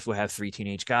every shift would have three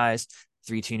teenage guys,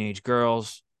 three teenage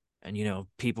girls, and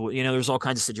people. There's all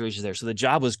kinds of situations there. So the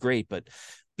job was great, but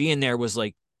being there was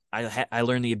like I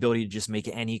learned the ability to just make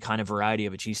any kind of variety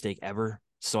of a cheesesteak ever.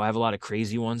 So I have a lot of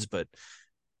crazy ones, but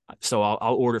so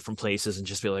I'll order from places and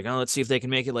just be like, oh, let's see if they can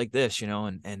make it like this.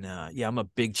 And yeah, I'm a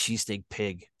big cheesesteak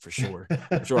pig for sure,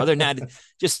 for sure. Other than that,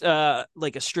 just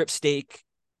like a strip steak,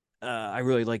 I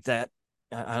really like that.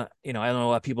 I don't know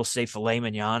why people say filet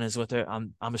mignon is what they're.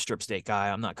 I'm a strip steak guy.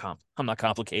 I'm not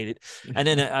complicated. And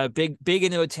then a big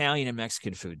into Italian and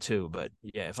Mexican food too. But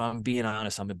yeah, if I'm being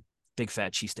honest, I'm a big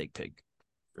fat cheesesteak pig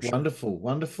for sure. Wonderful,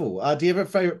 wonderful. Do you have a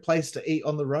favorite place to eat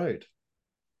on the road?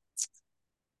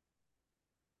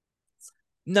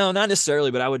 No, not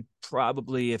necessarily, but I would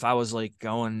probably if I was like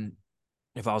going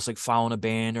if I was like following a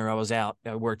band or I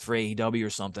worked for AEW or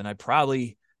something, I'd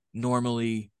probably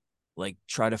normally like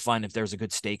try to find if there's a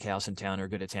good steakhouse in town or a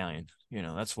good Italian.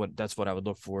 That's what I would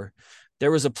look for. There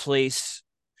was a place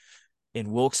in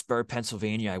Wilkes-Barre,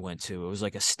 Pennsylvania I went to. It was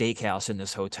like a steakhouse in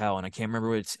this hotel, and I can't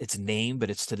remember its name, but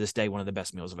it's to this day one of the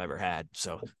best meals I've ever had.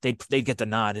 So they'd get the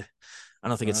nod. I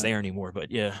don't think it's Right. there anymore, but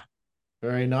yeah.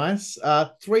 Very nice.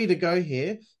 Three to go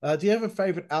here. Do you have a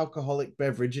favorite alcoholic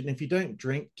beverage? And if you don't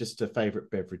drink, just a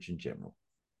favorite beverage in general.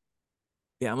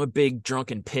 Yeah, I'm a big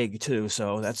drunken pig too,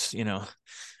 so that's.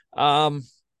 Um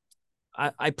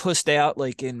I pussed out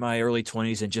like in my early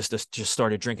 20s and just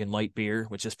started drinking light beer,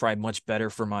 which is probably much better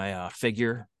for my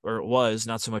figure, or it was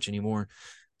not so much anymore.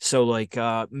 So like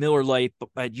Miller Lite,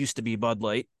 it used to be Bud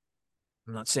Light.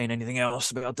 I'm not saying anything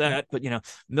else about that, but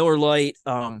Miller Lite.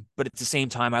 But at the same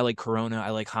time, I like Corona,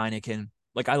 I like Heineken,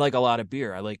 like I like a lot of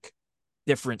beer. I like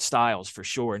different styles for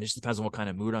sure, and it just depends on what kind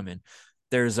of mood I'm in.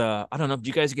 There's I don't know. Do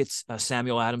you guys get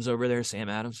Samuel Adams over there? Sam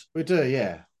Adams. We do,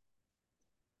 yeah.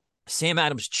 Sam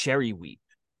Adams cherry wheat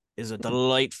is a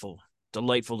delightful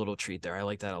little treat there. I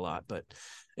like that a lot, but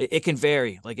it can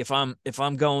vary. Like if I'm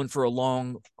going for a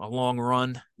long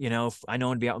run, if I know I'm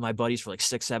gonna be out with my buddies for like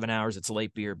 6-7 hours, it's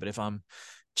light beer. But if I'm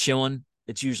chilling,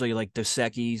 it's usually like Dos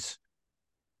Equis,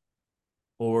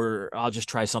 or I'll just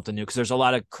try something new because there's a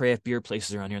lot of craft beer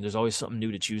places around here, and there's always something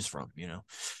new to choose from.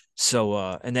 So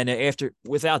and then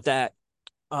without that,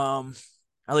 um,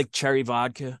 I like cherry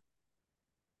vodka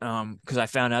because I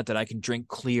found out that I can drink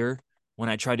clear when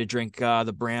I try to drink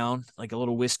the brown, like a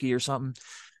little whiskey or something.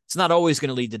 it's not always going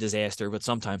to lead to disaster, but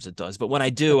sometimes it does. But when I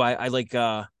do, I like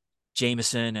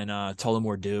Jameson and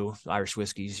Tullamore Dew, Irish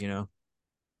whiskeys, you know.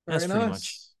 That's Very pretty much.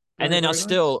 nice. And Very, then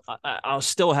very nice. I'll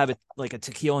still have it like a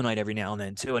tequila night every now and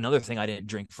then too. Another thing I didn't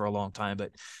drink for a long time,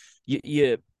 but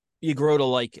you grow to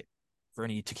like it. For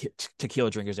any tequila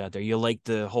drinkers out there, you like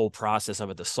the whole process of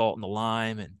it, the salt and the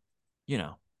lime, and you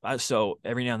know. So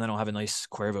every now and then I'll have a nice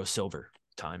Cuervo Silver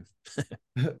time.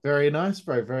 Very nice,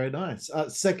 bro. Very nice.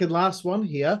 Second last one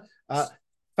here.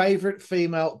 Favorite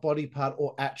female body part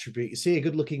or attribute? You see a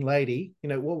good looking lady, you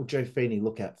know, what would Joe Feeney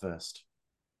look at first?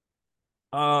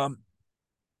 Well,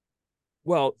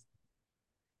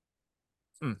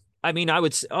 I mean, I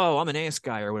would say, oh, I'm an ass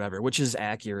guy or whatever, which is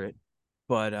accurate,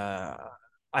 but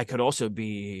I could also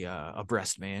be a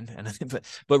breast man, and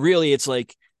but really, it's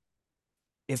like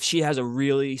if she has a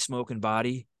really smoking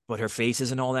body, but her face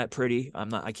isn't all that pretty,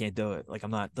 I can't do it. Like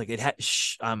I'm not like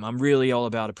I'm really all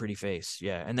about a pretty face.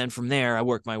 Yeah. And then from there, I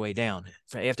work my way down.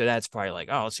 After that, it's probably like,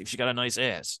 oh, let's see if she got a nice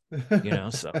ass, you know?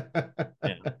 So,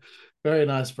 yeah. Very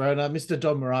nice, bro. Now, Mr.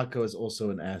 Don Morocco is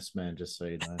also an ass man, just so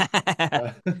you know.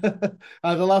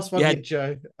 The last one you here, had,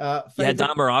 Joe. you had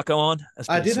Don Morocco on? That's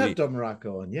I pretty did have sweet. Don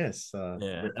Morocco on, yes. Yeah, that's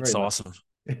Very nice. awesome.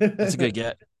 That's a good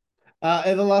get.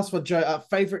 And the last one, Joe.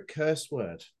 Favorite curse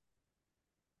word?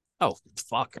 Oh,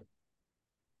 fuck.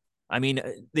 I mean,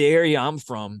 the area I'm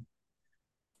from,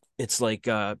 it's like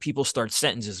people start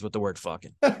sentences with the word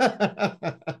fucking.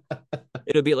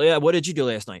 It'll be like, yeah, what did you do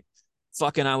last night?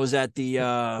 Fucking, I was at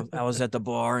the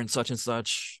bar and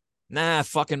such. Nah,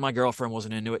 fucking my girlfriend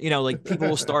wasn't into it. You know, like people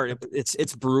will start.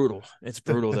 It's brutal. It's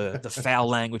brutal. The foul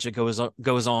language that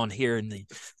goes on here in the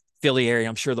Philly area.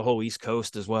 I'm sure the whole East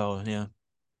Coast as well. Yeah.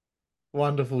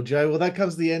 Wonderful, Joe. Well, that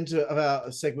comes to the end of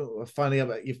our segment of finding out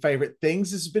about your favorite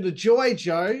things. This has been a joy,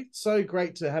 Joe. So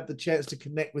great to have the chance to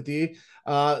connect with you.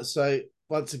 So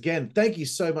once again, thank you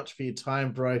so much for your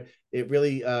time, bro. It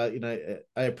really, I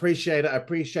appreciate it. I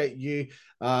appreciate you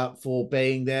for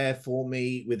being there for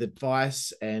me with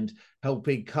advice and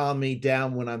helping calm me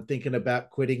down when I'm thinking about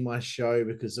quitting my show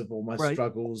because of all my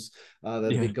struggles that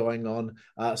have been going on.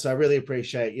 So I really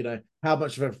appreciate, how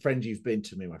much of a friend you've been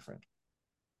to me, my friend.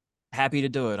 Happy to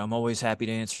do it. I'm always happy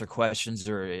to answer questions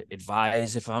or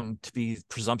advise if I'm to be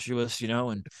presumptuous,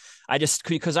 and I just,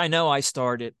 because I know I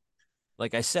started,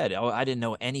 like I said, I didn't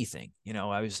know anything,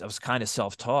 I was kind of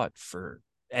self-taught for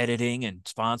editing and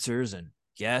sponsors and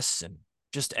guests and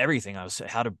just everything. I was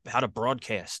how to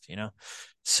broadcast,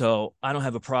 so I don't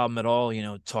have a problem at all,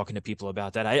 talking to people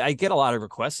about that. I get a lot of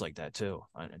requests like that too.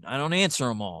 I don't answer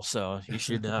them all. So you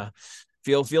should,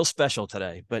 feel special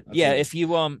today. But yeah, if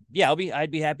you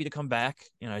I'd be happy to come back.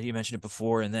 You mentioned it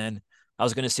before, and then I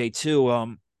was gonna say too,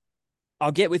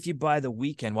 I'll get with you by the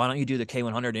weekend. Why don't you do the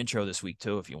K100 intro this week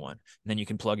too, if you want, and then you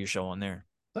can plug your show on there.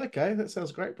 Okay, that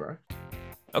sounds great, bro.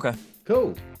 Okay,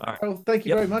 cool. All right. Well, thank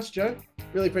you very much, Joe.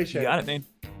 Really appreciate it. You got it, man.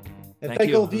 And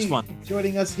thank all of you for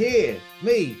joining us here,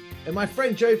 me and my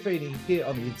friend Joe Feeney here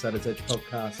on the Insider's Edge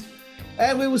podcast.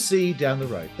 And we will see you down the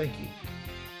road. Thank you.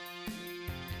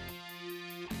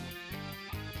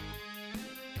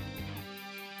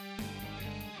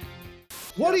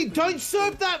 What are you? Don't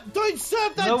serve that! Don't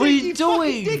serve that! What are you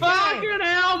doing? Fucking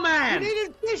hell, man! We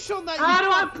needed fish on that. How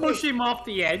do I push him off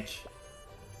the edge?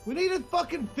 We needed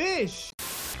fucking fish.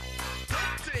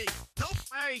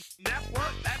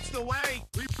 Network, that's the way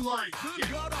we play. Good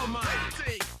God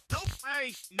Almighty.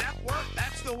 Network,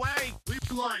 that's the way we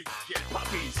play. Get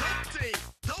puppies.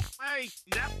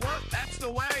 Network, that's the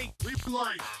way we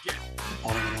play. Get. The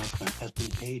following announcement has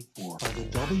been paid for by the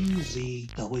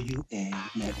WZWA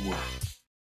Network.